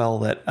this as well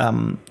that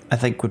I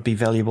think would be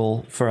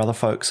valuable for other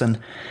folks.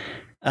 And,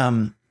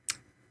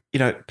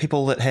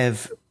 people that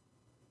have,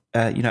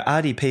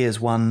 RDP is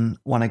one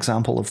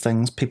example of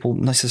things people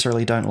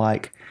necessarily don't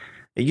like.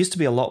 It used to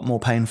be a lot more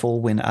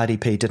painful when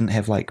RDP didn't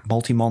have like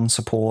multi-mon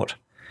support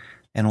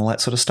and all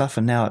that sort of stuff,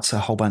 and now it's a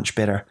whole bunch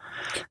better.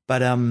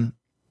 But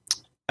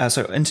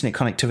so internet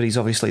connectivity is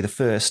obviously the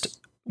first.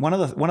 One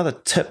of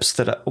the tricks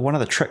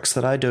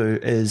that I do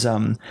is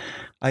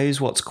I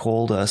use what's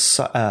called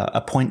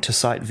a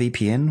point-to-site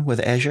VPN with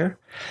Azure,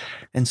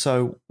 and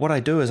so what I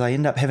do is I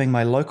end up having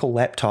my local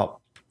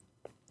laptop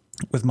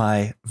with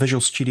my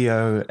Visual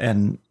Studio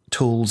and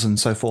tools and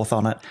so forth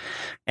on it,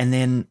 and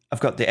then I've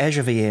got the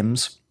Azure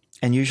VMs.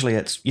 And usually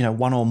it's,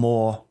 one or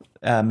more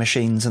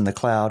machines in the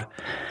cloud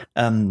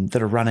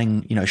that are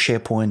running,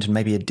 SharePoint and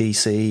maybe a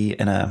DC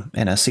and a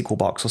SQL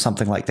box or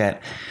something like that.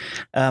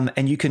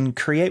 And you can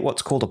create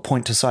what's called a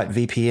point-to-site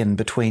VPN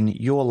between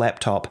your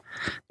laptop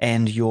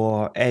and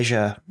your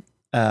Azure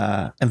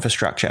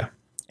infrastructure.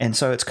 And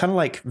so it's kind of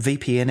like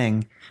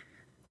VPNing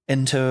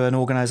into an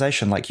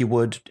organization like you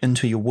would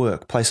into your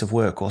place of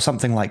work or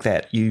something like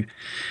that. In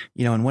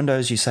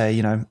Windows, you say,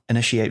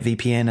 initiate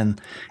VPN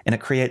and it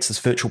creates this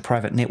virtual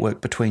private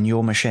network between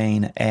your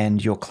machine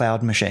and your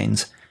cloud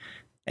machines.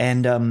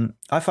 And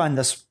I find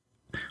this,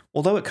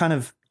 although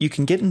you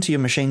can get into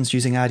your machines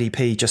using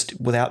RDP just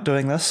without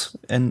doing this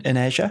in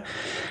Azure,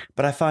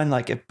 but I find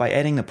like by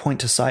adding the point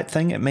to site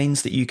thing, it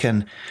means that you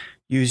can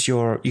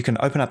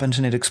open up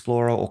Internet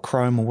Explorer or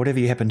Chrome or whatever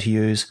you happen to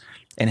use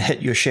and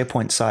hit your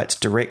SharePoint sites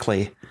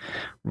directly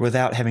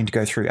without having to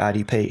go through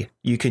RDP.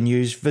 You can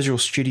use Visual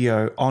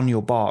Studio on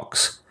your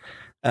box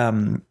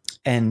and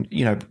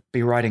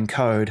be writing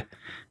code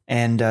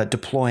and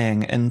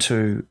deploying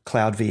into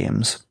cloud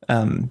VMs,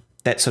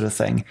 that sort of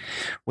thing,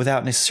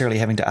 without necessarily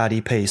having to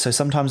RDP. So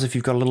sometimes if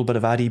you've got a little bit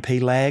of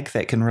RDP lag,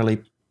 that can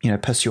really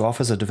piss you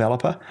off as a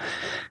developer.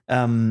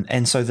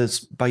 And so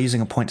by using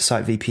a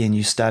point-to-site VPN,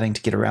 you're starting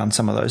to get around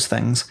some of those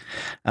things.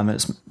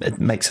 It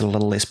makes it a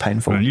little less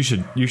painful. Well, you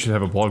should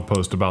have a blog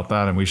post about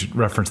that, and we should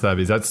reference that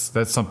because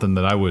that's something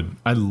that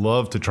I'd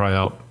love to try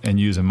out and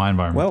use in my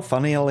environment. Well,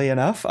 funnily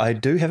enough, I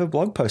do have a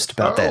blog post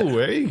about that. Oh,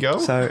 there you go.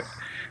 So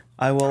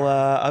I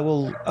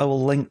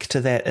will link to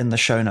that in the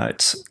show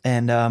notes.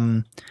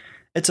 And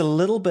it's a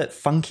little bit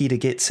funky to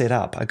get set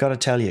up. I got to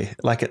tell you,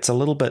 like it's a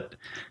little bit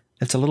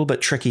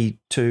tricky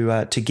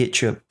to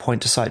get your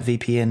point-to-site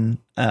VPN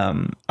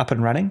up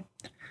and running,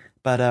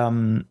 but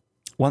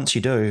once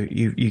you do,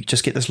 you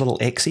just get this little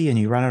exe and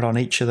you run it on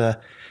each of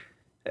the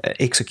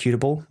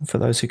executable. For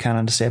those who can't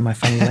understand my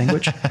funny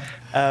language,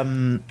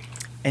 and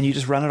you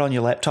just run it on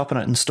your laptop and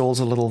it installs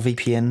a little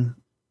VPN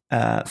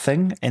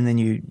thing, and then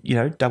you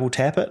double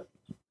tap it,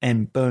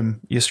 and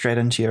boom, you're straight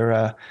into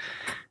your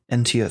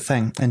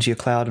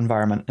cloud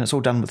environment, and it's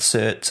all done with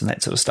certs and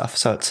that sort of stuff.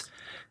 So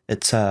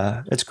it's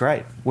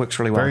great. Works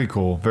really well. Very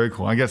cool. Very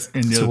cool. I guess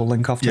we'll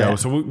link off to that.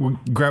 So we'll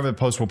grab the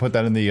post. We'll put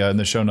that in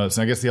the show notes.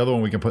 And I guess the other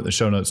one we can put in the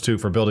show notes too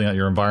for building out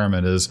your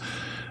environment is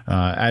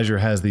Azure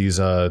has these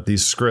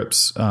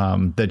scripts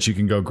that you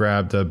can go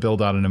grab to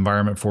build out an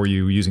environment for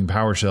you using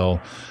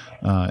PowerShell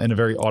in a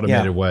very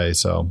automated way.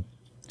 So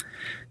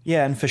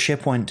yeah, and for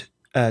SharePoint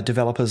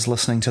developers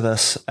listening to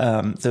this,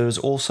 there's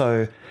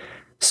also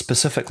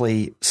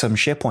specifically some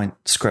SharePoint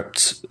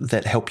scripts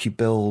that help you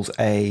build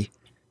a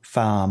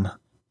farm,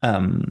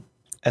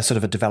 a sort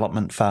of a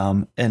development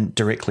farm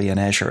directly in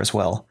Azure as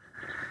well.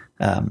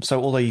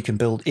 So although you can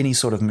build any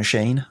sort of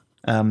machine,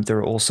 there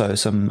are also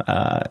some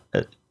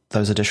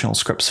those additional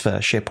scripts for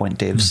SharePoint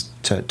devs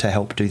to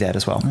help do that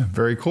as well. Yeah,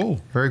 very cool.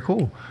 Very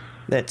cool.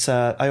 That's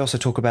I also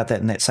talk about that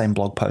in that same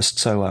blog post.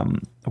 So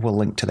we'll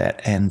link to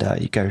that, and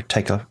you go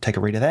take a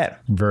read of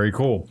that. Very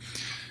cool.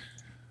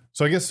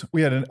 So I guess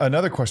we had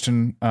another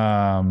question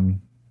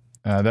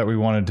that we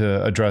wanted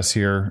to address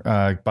here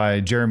by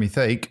Jeremy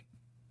Thake.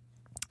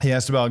 He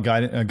asked about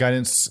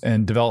guidance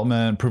and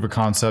development, proof of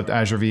concept,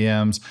 Azure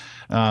VMs.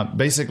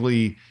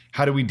 Basically,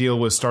 how do we deal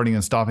with starting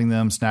and stopping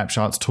them,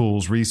 snapshots,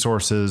 tools,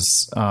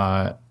 resources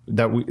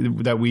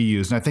that we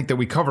use? And I think that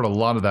we covered a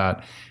lot of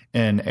that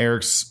in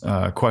Eric's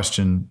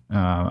question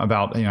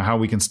about how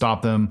we can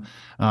stop them,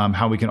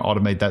 how we can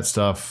automate that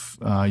stuff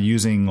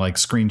using the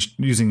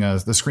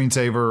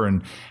screensaver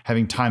and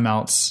having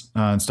timeouts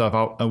and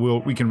stuff.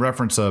 We can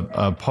reference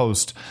a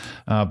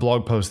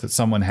blog post that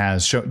someone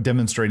has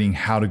demonstrating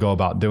how to go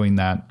about doing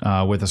that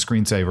with a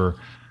screensaver.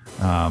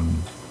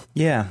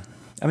 Yeah.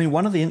 I mean,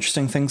 one of the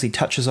interesting things he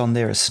touches on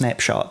there is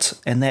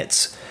snapshots, and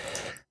that's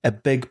a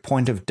big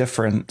point of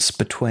difference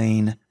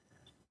between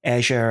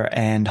Azure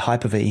and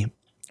Hyper-V.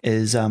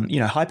 Is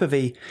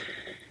Hyper-V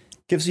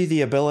gives you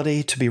the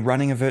ability to be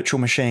running a virtual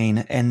machine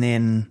and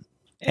then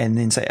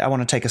say, I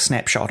want to take a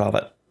snapshot of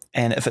it.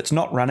 And if it's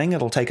not running,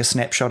 it'll take a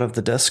snapshot of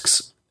the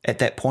disks at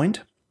that point.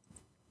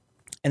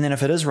 And then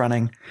if it is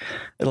running,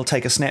 it'll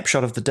take a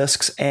snapshot of the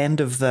disks and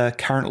of the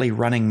currently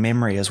running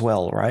memory as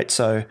well, right?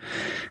 So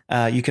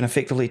you can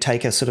effectively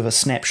take a sort of a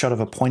snapshot of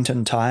a point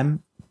in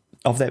time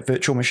that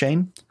virtual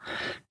machine,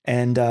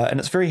 and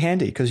it's very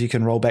handy because you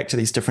can roll back to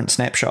these different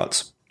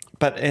snapshots.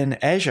 But in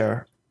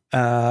Azure,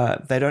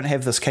 they don't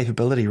have this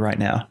capability right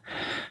now,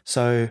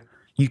 so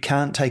you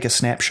can't take a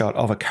snapshot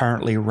of a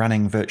currently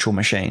running virtual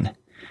machine.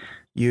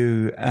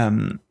 It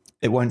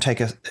won't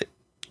take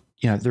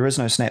there is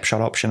no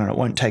snapshot option, and it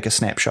won't take a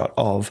snapshot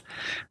of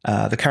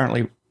the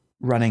currently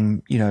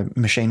running,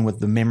 machine with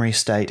the memory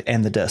state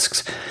and the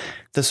disks.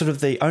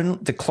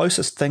 The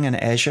closest thing in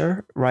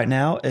Azure right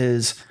now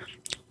is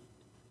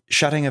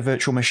shutting a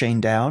virtual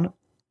machine down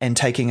and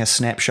taking a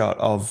snapshot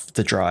of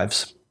the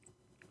drives.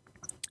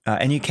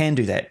 And you can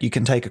do that. You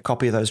can take a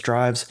copy of those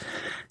drives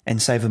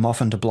and save them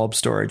off into blob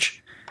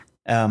storage,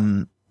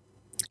 and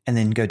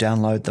then go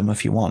download them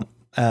if you want.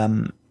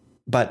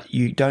 But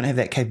you don't have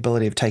that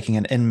capability of taking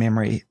an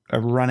in-memory, a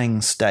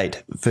running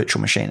state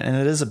virtual machine, and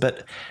it is a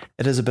bit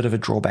of a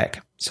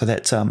drawback. So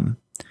that's a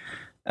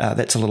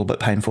little bit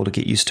painful to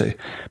get used to.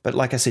 But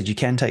like I said, you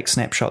can take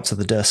snapshots of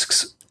the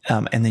disks,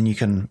 and then you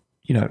can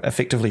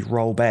effectively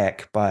roll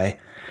back by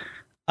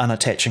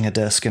unattaching a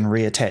disk and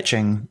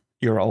reattaching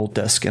your old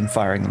disk and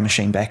firing the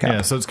machine back up.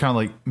 Yeah, so it's kind of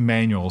like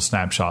manual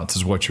snapshots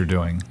is what you're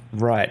doing.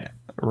 Right.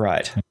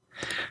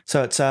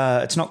 So it's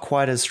not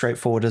quite as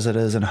straightforward as it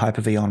is in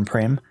Hyper-V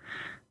on-prem,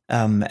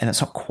 and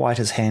it's not quite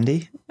as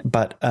handy,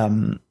 but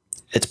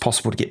it's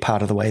possible to get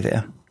part of the way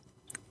there.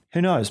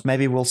 Who knows?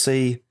 Maybe we'll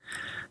see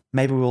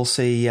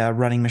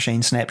running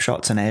machine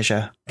snapshots in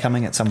Azure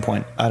coming at some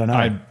point. I don't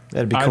know.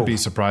 That'd be cool. I'd be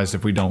surprised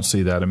if we don't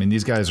see that. I mean,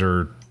 these guys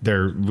they're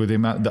with the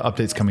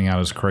updates coming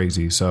out is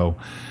crazy. So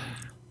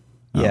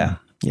yeah.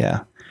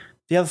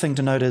 The other thing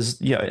to note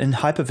is, in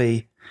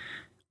Hyper-V,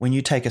 when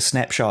you take a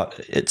snapshot,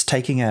 it's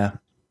taking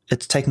a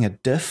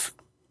diff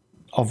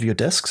of your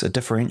disks, a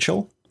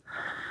differential.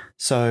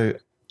 So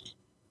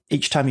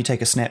each time you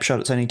take a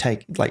snapshot, it's only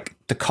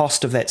the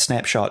cost of that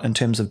snapshot in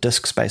terms of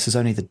disk space is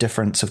only the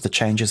difference of the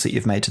changes that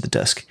you've made to the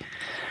disk.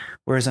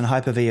 Whereas in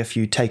Hyper-V, if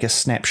you take a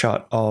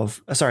snapshot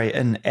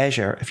in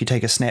Azure, if you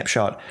take a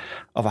snapshot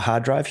of a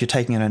hard drive, you're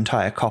taking an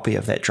entire copy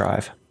of that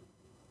drive.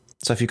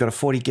 So if you've got a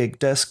 40 gig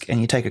disk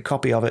and you take a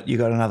copy of it, you've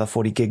got another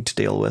 40 gig to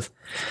deal with,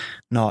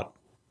 not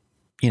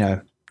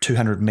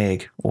 200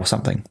 meg or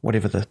something,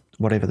 whatever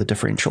the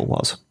differential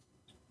was.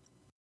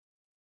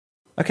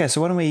 Okay,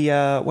 so why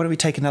don't we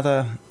take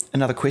another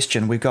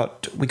question? We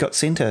got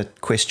sent a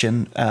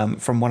question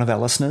from one of our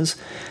listeners.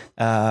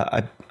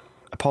 I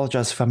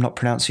apologize if I'm not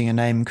pronouncing your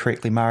name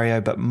correctly,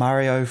 Mario, but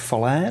Mario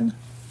Fulan.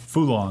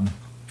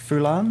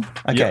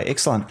 Okay, yep.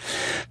 Excellent.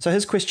 So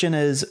his question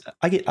is,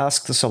 I get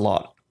asked this a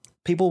lot.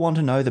 People want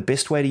to know the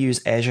best way to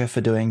use Azure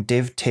for doing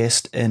dev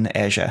test in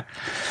Azure.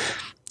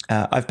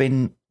 I've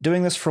been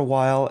doing this for a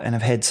while and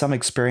have had some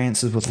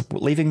experiences with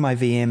leaving my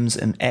VMs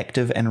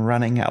inactive and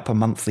running up a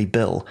monthly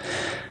bill.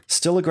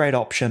 Still a great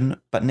option,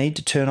 but need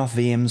to turn off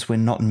VMs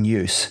when not in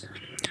use.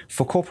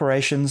 For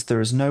corporations,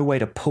 there is no way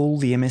to pool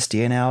the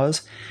MSDN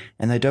hours,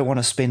 and they don't want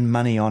to spend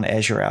money on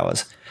Azure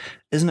hours.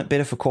 Isn't it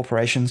better for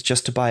corporations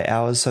just to buy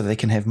hours so they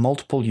can have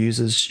multiple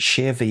users,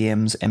 share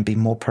VMs, and be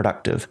more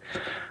productive?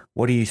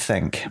 What do you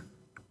think?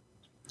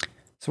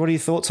 So what are your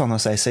thoughts on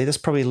this, AC? This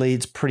probably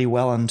leads pretty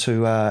well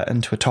into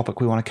a topic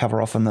we want to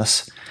cover off in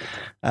this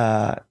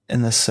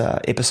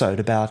episode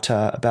about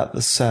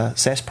this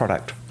SaaS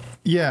product.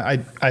 Yeah,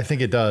 I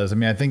think it does. I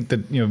mean, I think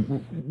that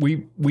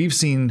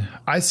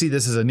I see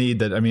this as a need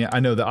that, I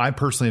know that I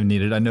personally have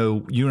needed. I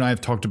know you and I have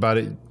talked about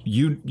it.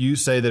 You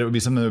say that it would be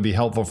something that would be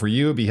helpful for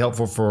you. It'd be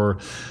helpful for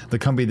the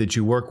company that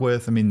you work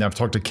with. I mean, I've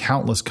talked to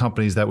countless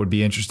companies that would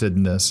be interested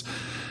in this.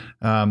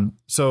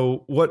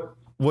 So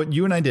what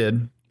you and I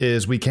did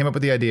is we came up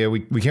with the idea.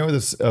 We came up with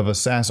this of a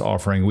SaaS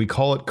offering. We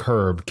call it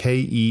Kerb,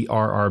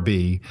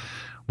 Kerrb,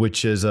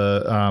 which is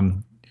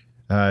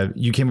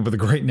you came up with a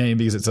great name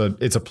because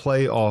it's a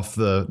play off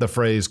the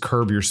phrase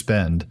curb your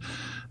spend.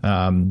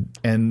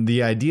 And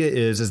the idea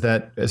is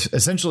that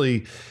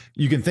essentially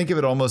you can think of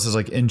it almost as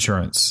like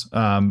insurance.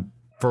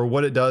 For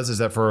what it does is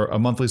that for a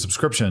monthly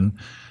subscription,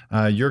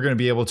 you're going to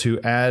be able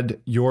to add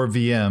your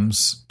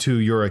VMs to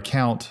your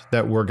account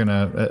that we're going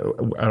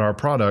to at our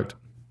product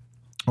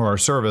or our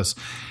service.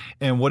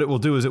 And what it will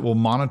do is it will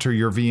monitor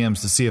your VMs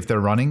to see if they're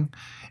running.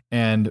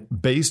 And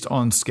based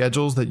on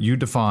schedules that you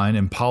define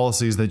and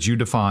policies that you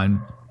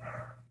define,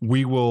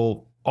 we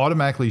will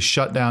automatically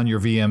shut down your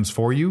VMs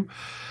for you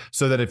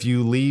so that if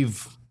you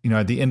leave,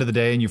 at the end of the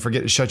day and you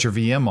forget to shut your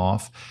VM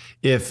off,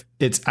 if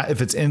it's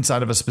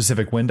inside of a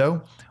specific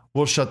window,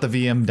 we'll shut the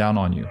VM down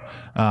on you.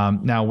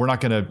 Now we're not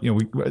going to,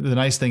 the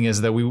nice thing is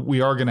that we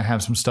are going to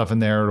have some stuff in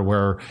there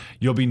where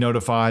you'll be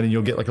notified and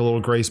you'll get like a little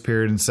grace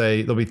period and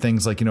say, there'll be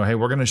things like, hey,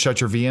 we're going to shut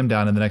your VM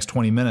down in the next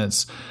 20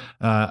 minutes,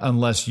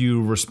 unless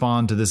you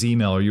respond to this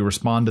email or you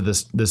respond to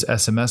this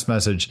SMS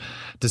message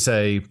to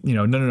say,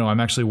 no, I'm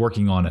actually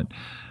working on it.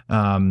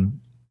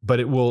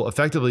 But it will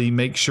effectively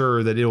make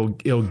sure that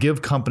it'll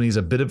give companies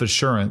a bit of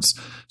assurance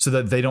so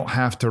that they don't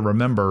have to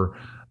remember,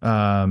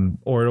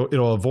 or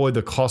it'll avoid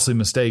the costly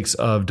mistakes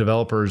of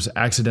developers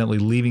accidentally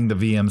leaving the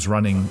VMs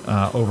running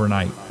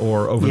overnight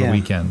or over the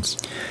weekends.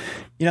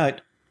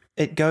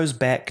 it goes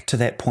back to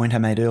that point I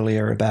made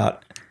earlier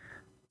about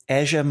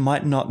Azure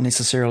might not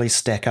necessarily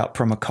stack up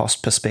from a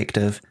cost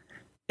perspective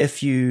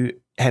if you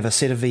have a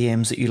set of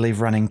VMs that you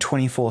leave running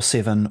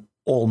 24/7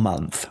 all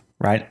month,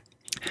 right?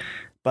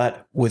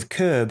 But with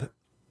Curb,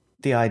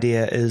 the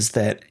idea is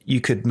that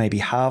you could maybe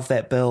halve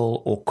that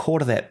bill or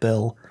quarter that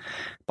bill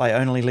by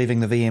only leaving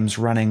the VMs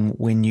running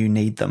when you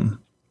need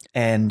them.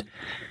 And,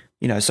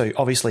 so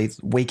obviously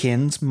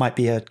weekends might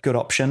be a good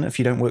option. If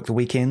you don't work the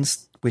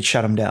weekends, we'd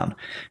shut them down.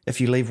 If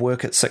you leave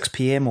work at 6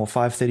 p.m. or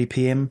 5:30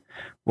 p.m.,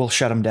 we'll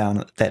shut them down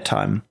at that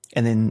time.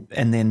 And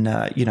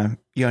then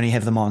you only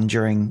have them on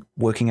during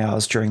working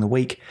hours during the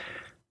week,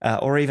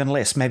 or even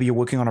less. Maybe you're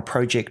working on a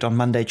project on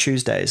Monday,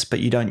 Tuesdays, but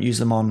you don't use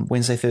them on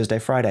Wednesday, Thursday,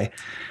 Friday.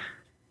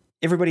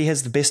 Everybody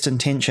has the best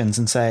intentions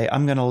and say,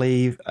 I'm going to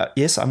leave.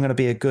 Yes, I'm going to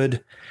be a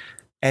good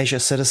Azure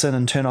citizen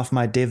and turn off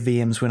my dev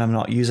VMs when I'm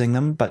not using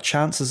them. But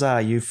chances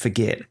are you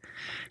forget.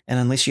 And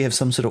unless you have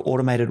some sort of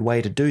automated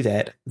way to do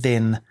that,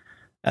 then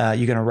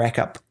you're going to rack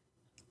up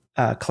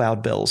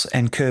cloud bills.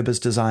 And Curb is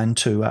designed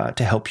to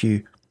help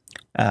you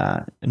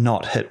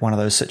not hit one of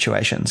those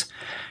situations.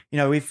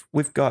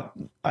 We've got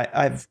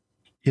I've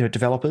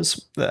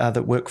developers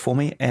that work for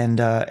me, and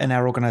in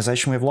our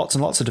organization we have lots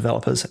and lots of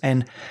developers,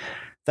 and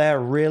they are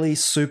really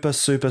super,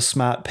 super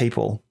smart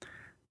people.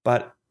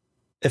 But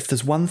if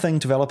there's one thing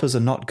developers are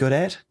not good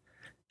at,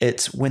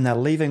 it's when they're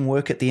leaving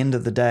work at the end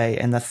of the day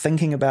and they're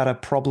thinking about a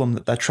problem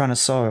that they're trying to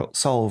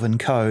solve in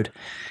code,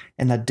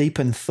 and they're deep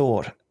in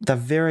thought.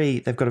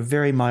 They've got a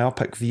very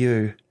myopic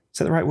view. Is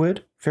that the right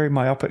word? Very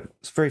myopic,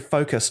 very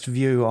focused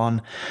view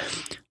on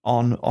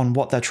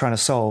what they're trying to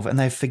solve, and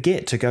they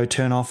forget to go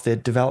turn off their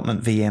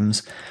development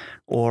VMs,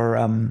 or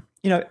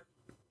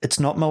it's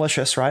not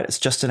malicious, right? It's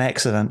just an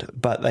accident,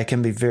 but they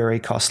can be very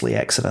costly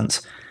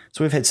accidents.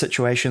 So we've had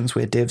situations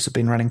where devs have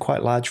been running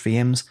quite large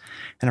VMs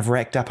and have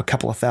racked up a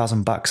couple of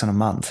 $1,000 in a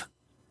month,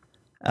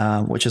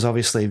 which is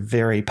obviously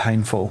very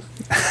painful.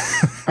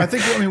 I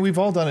think we've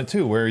all done it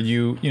too, where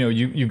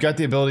you've got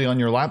the ability on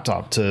your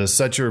laptop to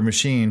set your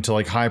machine to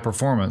like high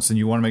performance, and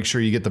you want to make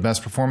sure you get the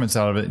best performance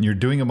out of it, and you're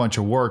doing a bunch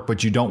of work,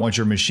 but you don't want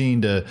your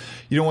machine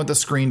you don't want the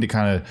screen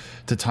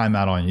to time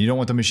out on you. You don't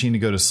want the machine to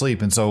go to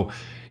sleep. And so,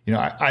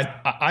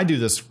 I do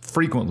this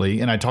frequently,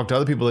 and I talk to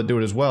other people that do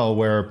it as well,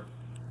 where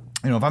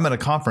if I'm at a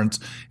conference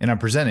and I'm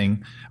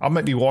presenting, I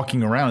might be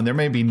walking around and there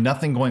may be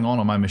nothing going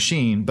on my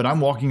machine, but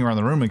I'm walking around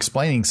the room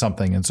explaining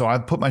something. And so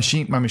I've put my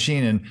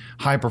machine in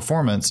high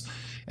performance.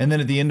 And then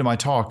at the end of my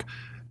talk,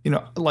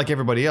 like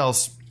everybody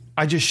else,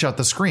 I just shut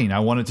the screen. I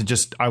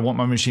want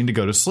my machine to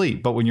go to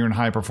sleep. But when you're in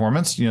high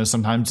performance,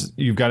 sometimes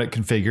you've got it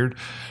configured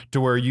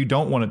to where you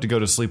don't want it to go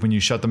to sleep when you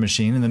shut the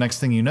machine. And the next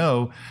thing you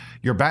know,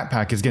 your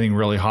backpack is getting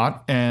really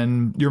hot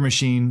and your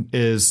machine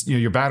is,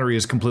 your battery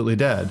is completely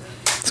dead.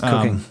 It's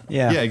cooking.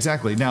 Yeah,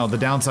 exactly. Now, the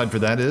downside for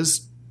that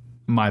is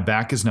my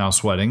back is now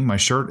sweating, my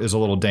shirt is a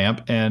little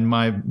damp, and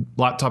my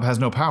laptop has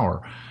no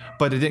power.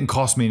 But it didn't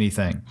cost me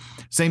anything.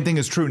 Same thing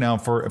is true now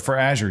for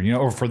Azure,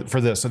 or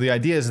for this. So the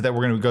idea is that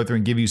we're going to go through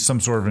and give you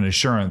some sort of an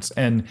assurance.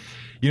 And,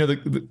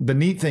 the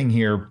neat thing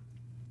here,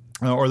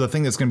 or the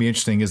thing that's going to be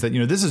interesting, is that,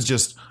 this is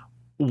just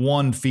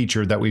one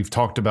feature that we've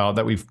talked about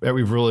that we've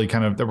really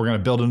that we're going to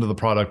build into the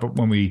product. But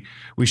when we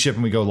ship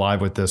and we go live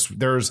with this,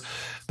 there's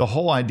the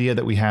whole idea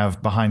that we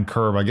have behind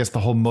Curb. I guess the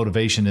whole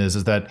motivation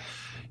is that,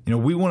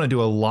 we want to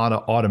do a lot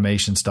of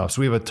automation stuff. So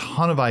we have a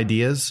ton of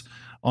ideas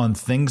on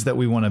things that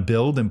we want to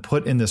build and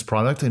put in this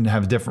product and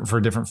have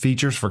different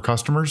features for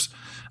customers,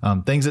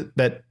 things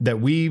that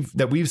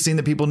we've seen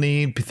that people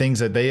need, things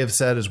that they have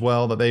said as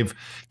well that they've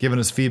given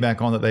us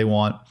feedback on that they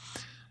want.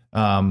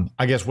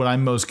 I guess what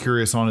I'm most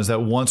curious on is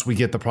that once we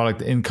get the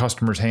product in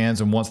customers'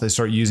 hands and once they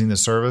start using the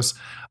service,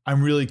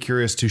 I'm really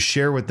curious to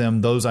share with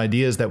them those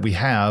ideas that we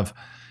have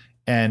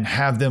and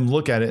have them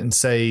look at it and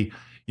say,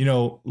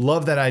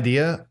 love that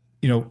idea,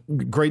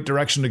 great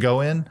direction to go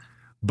in,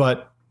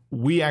 but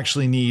we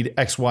actually need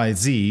X, Y,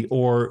 Z,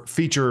 or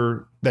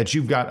feature that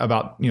you've got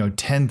about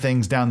 10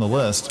 things down the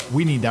list.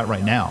 We need that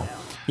right now.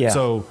 Yeah.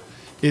 So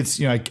it's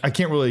I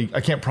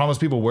can't promise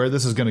people where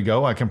this is going to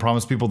go. I can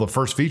promise people the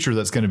first feature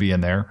that's going to be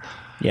in there.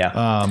 Yeah.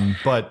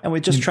 And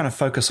we're just trying to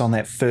focus on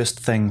that first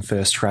thing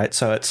first, right?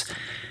 So it's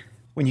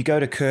when you go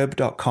to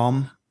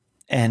curb.com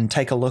and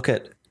take a look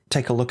at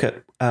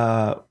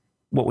what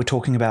we're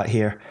talking about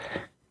here.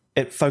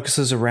 It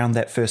focuses around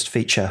that first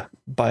feature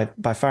by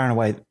far and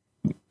away.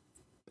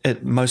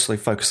 It mostly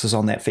focuses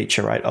on that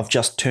feature, right, of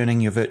just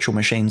turning your virtual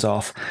machines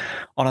off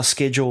on a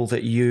schedule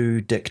that you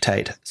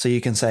dictate. So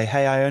you can say,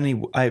 hey, I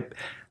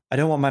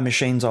don't want my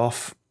machines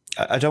off.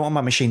 I don't want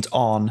my machines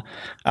on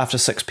after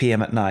 6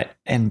 p.m. at night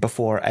and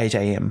before 8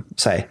 a.m.,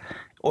 say,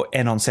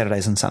 and on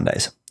Saturdays and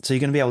Sundays. So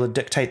you're going to be able to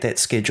dictate that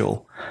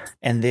schedule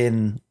and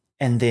then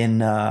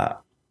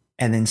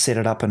set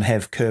it up and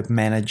have Curb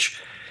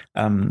manage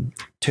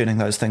turning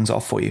those things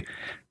off for you.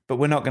 But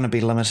we're not going to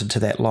be limited to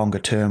that longer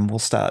term. We'll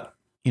start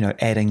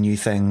adding new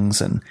things,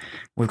 and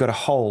we've got a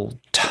whole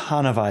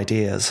ton of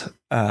ideas,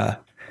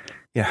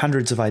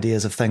 hundreds of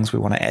ideas of things we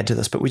want to add to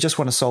this, but we just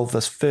want to solve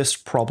this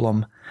first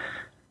problem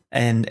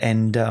and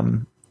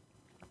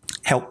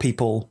help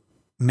people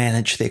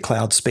manage their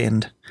cloud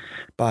spend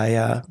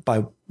by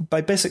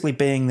basically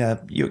being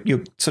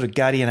your sort of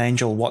guardian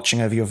angel,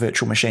 watching over your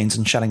virtual machines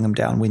and shutting them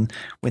down when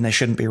they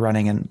shouldn't be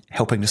running, and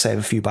helping to save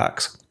a few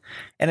bucks.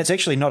 And it's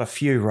actually not a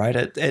few, right?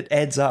 It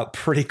adds up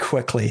pretty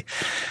quickly.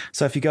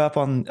 So if you go up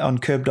on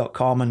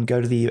curb.com and go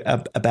to the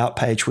About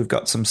page, we've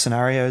got some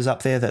scenarios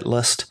up there that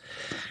list,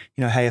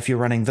 hey, if you're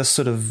running this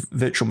sort of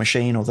virtual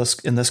machine or this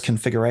in this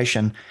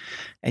configuration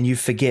and you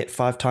forget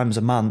 5 times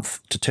a month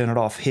to turn it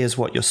off, here's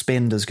what your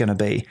spend is going to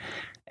be.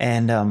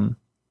 And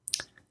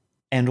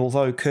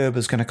although Curb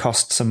is going to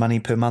cost some money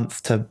per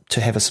month to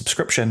have a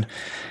subscription,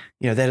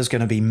 that is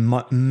going to be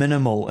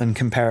minimal in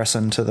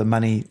comparison to the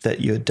money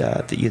that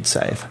you'd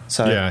save.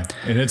 So yeah,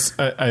 and it's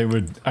I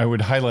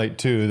would highlight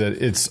too that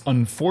it's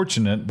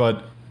unfortunate,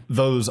 but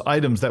those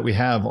items that we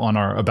have on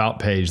our About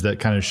page that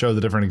kind of show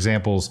the different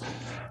examples,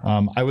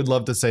 I would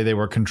love to say they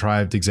were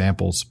contrived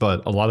examples,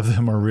 but a lot of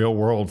them are real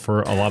world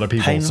for a lot of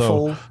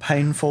people.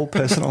 Painful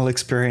personal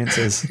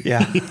experiences.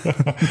 Yeah.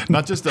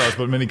 Not just us,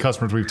 but many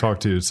customers we've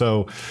talked to.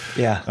 So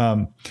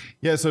yeah.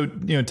 So,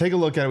 take a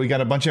look at it. We got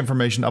a bunch of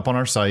information up on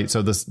our site.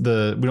 So we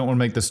don't want to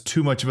make this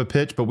too much of a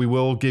pitch, but we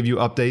will give you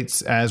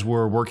updates as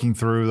we're working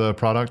through the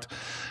product.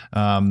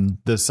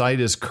 The site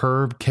is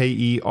Curb,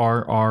 KERRB.com.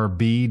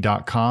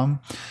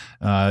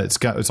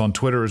 It's on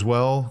Twitter as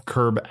well,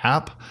 Curb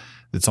app.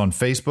 It's on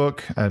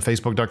Facebook at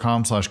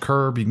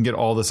facebook.com/Curb. You can get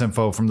all this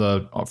info from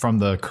the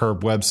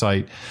Curb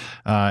website.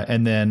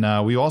 And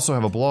then we also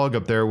have a blog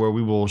up there where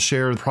we will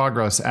share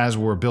progress as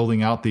we're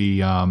building out the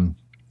site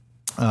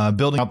or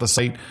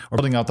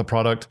building out the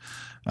product.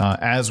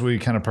 As we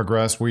kind of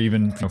progress, we're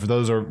even, for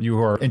those of you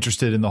who are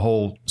interested in the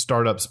whole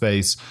startup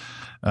space,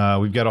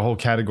 we've got a whole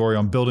category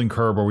on building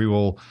Curb where we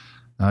will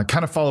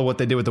kind of follow what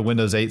they did with the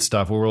Windows 8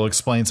 stuff, where we'll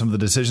explain some of the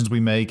decisions we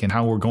make and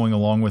how we're going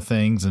along with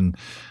things and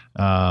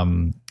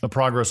the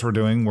progress we're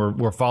doing.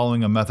 We're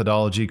following a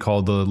methodology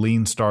called the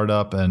Lean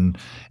Startup, and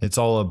it's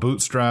all a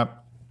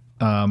bootstrap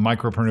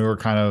micropreneur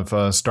kind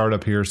of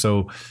startup here.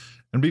 So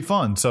it'll be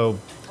fun. So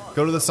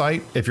go to the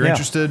site. If you're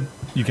interested,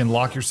 you can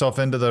lock yourself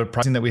into the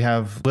pricing that we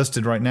have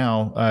listed right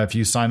now. If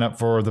you sign up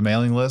for the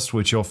mailing list,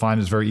 which you'll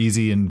find is very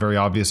easy and very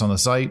obvious on the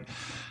site.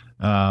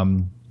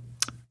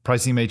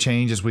 Pricing may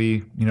change as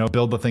we,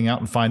 build the thing out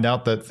and find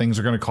out that things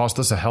are going to cost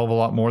us a hell of a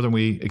lot more than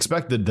we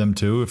expected them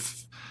to.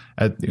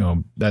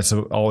 That's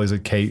always a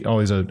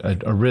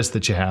risk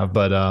that you have.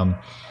 But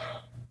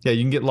you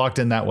can get locked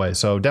in that way.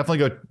 So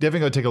definitely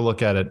go take a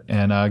look at it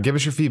and give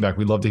us your feedback.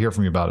 We'd love to hear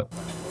from you about it.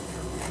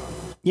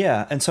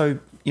 Yeah, and so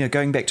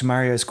going back to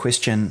Mario's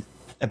question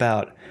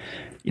about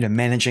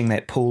managing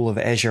that pool of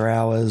Azure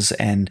hours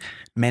and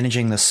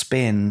managing the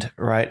spend,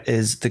 right,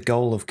 is the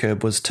goal of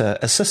Curb was to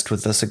assist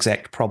with this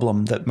exact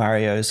problem that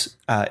Mario's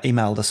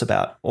emailed us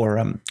about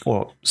or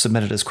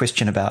submitted his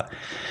question about.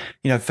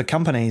 For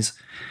companies,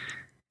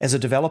 as a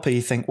developer,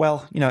 you think,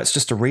 well, it's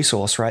just a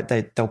resource, right?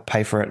 They'll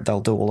pay for it,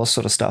 they'll do all this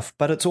sort of stuff,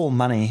 but it's all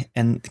money,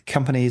 and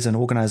companies and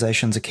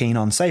organizations are keen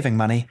on saving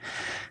money.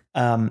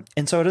 And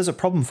so it is a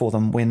problem for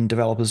them when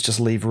developers just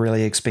leave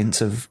really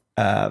expensive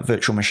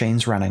virtual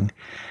machines running.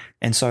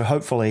 And so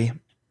hopefully,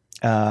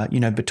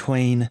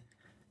 between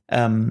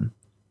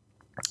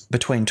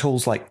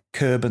tools like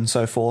Curb and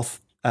so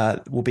forth,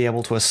 we'll be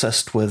able to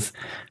assist with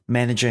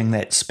managing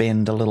that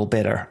spend a little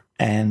better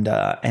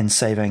and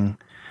saving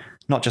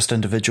not just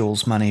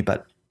individuals money,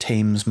 but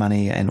teams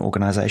money and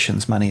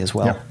organizations money as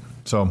well. Yeah.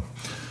 So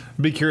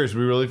be curious.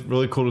 It'd be really,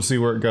 really cool to see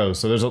where it goes.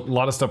 So there's a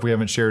lot of stuff we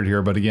haven't shared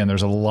here, but again,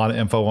 there's a lot of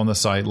info on the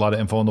site, a lot of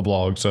info on the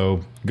blog.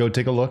 So go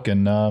take a look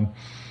and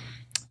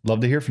love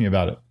to hear from you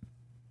about it.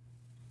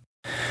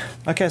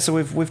 Okay, so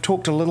we've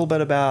talked a little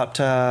bit about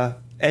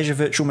Azure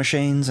virtual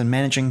machines and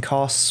managing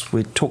costs.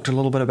 We talked a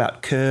little bit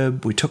about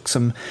Curb. We took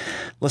some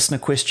listener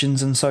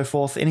questions and so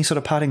forth. Any sort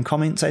of parting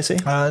comments, AC?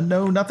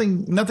 No,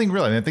 nothing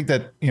really. I think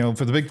that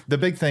for the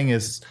big thing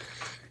is,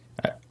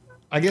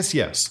 I guess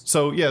yes.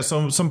 So yeah,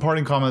 some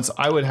parting comments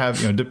I would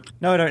have.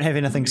 No, I don't have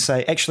anything to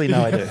say. Actually,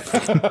 no, I do.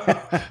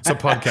 It's a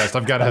podcast.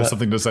 I've got to have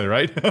something to say,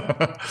 right?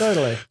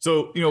 Totally.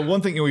 So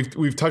one thing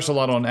we've touched a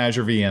lot on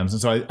Azure VMs,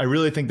 and so I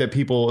really think that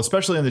people,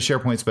 especially in the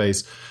SharePoint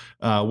space,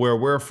 where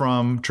we're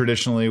from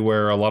traditionally,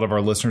 where a lot of our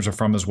listeners are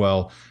from as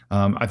well,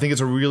 I think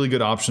it's a really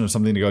good option of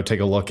something to go take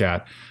a look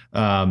at.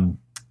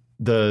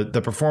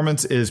 The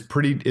performance is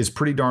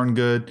pretty darn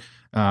good.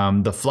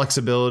 The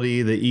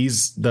flexibility, the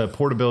ease, the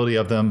portability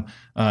of them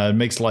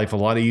makes life a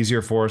lot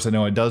easier for us. I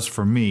know it does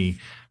for me.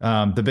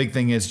 The big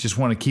thing is just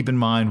want to keep in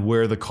mind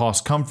where the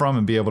costs come from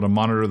and be able to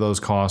monitor those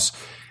costs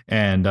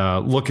and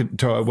look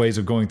at ways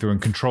of going through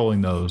and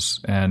controlling those.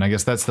 And I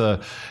guess that's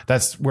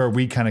where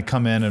we kind of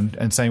come in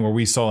and saying where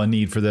we saw a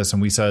need for this.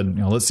 And we said,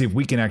 let's see if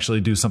we can actually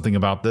do something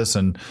about this.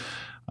 And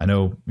I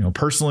know,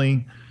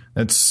 personally,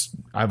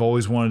 I've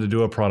always wanted to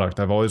do a product.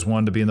 I've always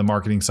wanted to be in the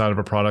marketing side of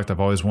a product. I've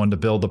always wanted to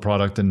build the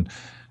product and,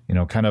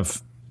 kind of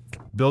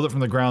build it from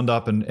the ground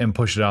up and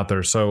push it out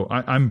there. So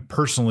I'm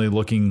personally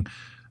looking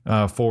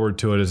forward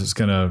to it as it's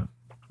going to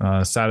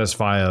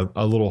satisfy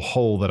a little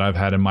hole that I've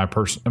had in my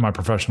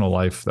professional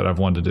life that I've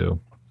wanted to do.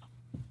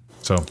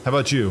 So how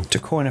about you? To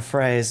coin a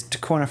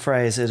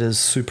phrase, it is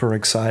super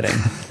exciting.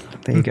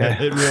 There you go.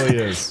 It really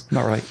is.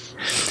 Not really.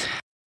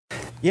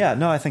 Yeah,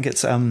 no, I think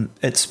it's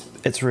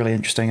really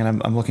interesting,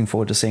 and I'm looking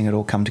forward to seeing it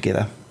all come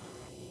together.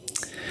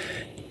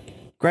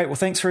 Great. Well,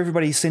 thanks for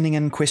everybody sending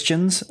in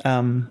questions.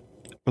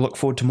 We look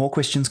forward to more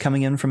questions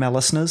coming in from our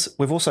listeners.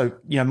 We've also,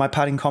 my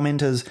parting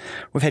comment is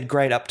we've had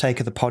great uptake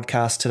of the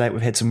podcast to date.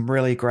 We've had some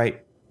really great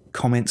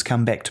comments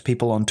come back to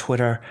people on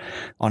Twitter,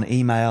 on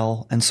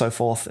email, and so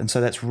forth. And so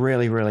that's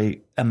really,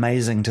 really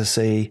amazing to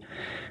see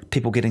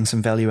people getting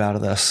some value out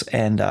of this.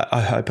 And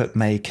I hope it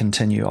may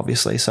continue,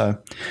 obviously. So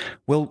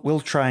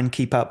we'll try and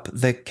keep up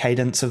the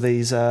cadence of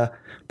these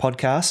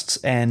podcasts.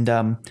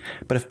 And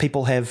but if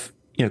people have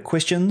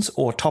questions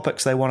or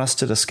topics they want us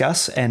to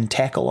discuss and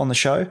tackle on the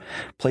show,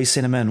 please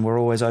send them in. We're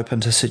always open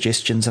to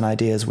suggestions and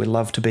ideas. We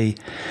love to be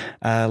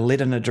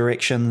led in a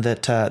direction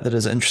that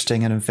is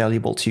interesting and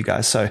valuable to you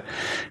guys. So,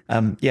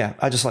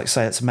 I just like to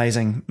say it's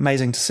amazing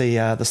to see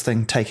this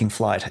thing taking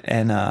flight,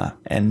 and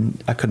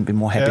I couldn't be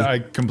more happy. Yeah, I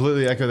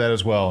completely echo that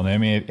as well. And I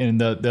mean,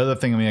 and the other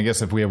thing, I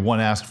guess if we have one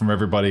ask from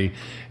everybody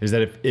is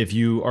that if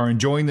you are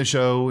enjoying the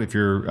show, if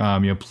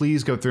you're,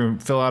 please go through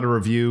and fill out a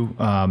review.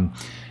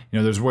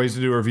 There's ways to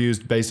do reviews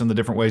based on the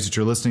different ways that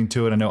you're listening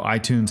to it. I know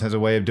iTunes has a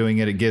way of doing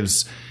it. It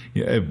gives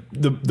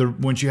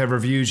once you have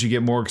reviews, you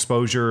get more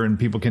exposure,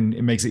 and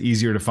it makes it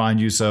easier to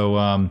find you.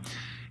 So,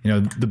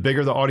 the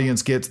bigger the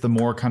audience gets, the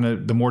more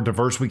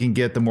diverse we can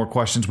get, the more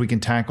questions we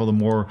can tackle, the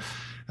more,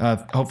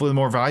 hopefully the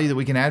more value that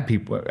we can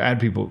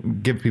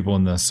give people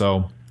in this.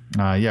 So,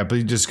 but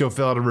just go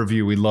fill out a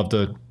review. We'd love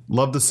to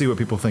see what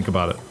people think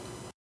about it.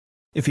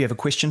 If you have a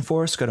question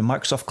for us, go to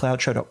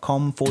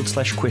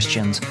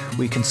microsoftcloudshow.com/questions,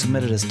 where you can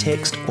submit it as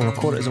text or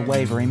record it as a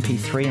WAV or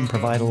MP3 and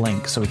provide a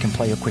link so we can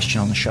play your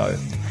question on the show.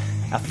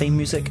 Our theme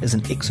music is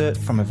an excerpt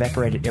from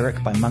Evaporated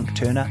Eric by Monk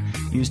Turner,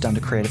 used under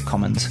Creative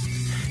Commons.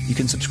 You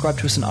can subscribe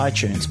to us in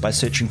iTunes by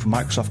searching for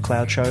Microsoft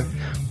Cloud Show,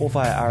 or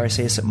via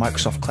RSS at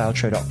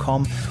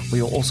microsoftcloudshow.com, where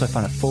you'll also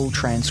find a full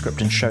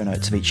transcript and show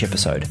notes of each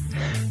episode.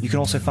 You can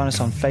also find us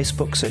on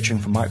Facebook searching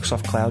for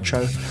Microsoft Cloud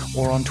Show,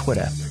 or on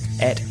Twitter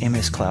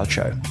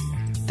 @MSCloudShow.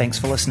 Thanks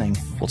for listening.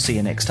 We'll see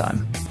you next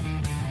time.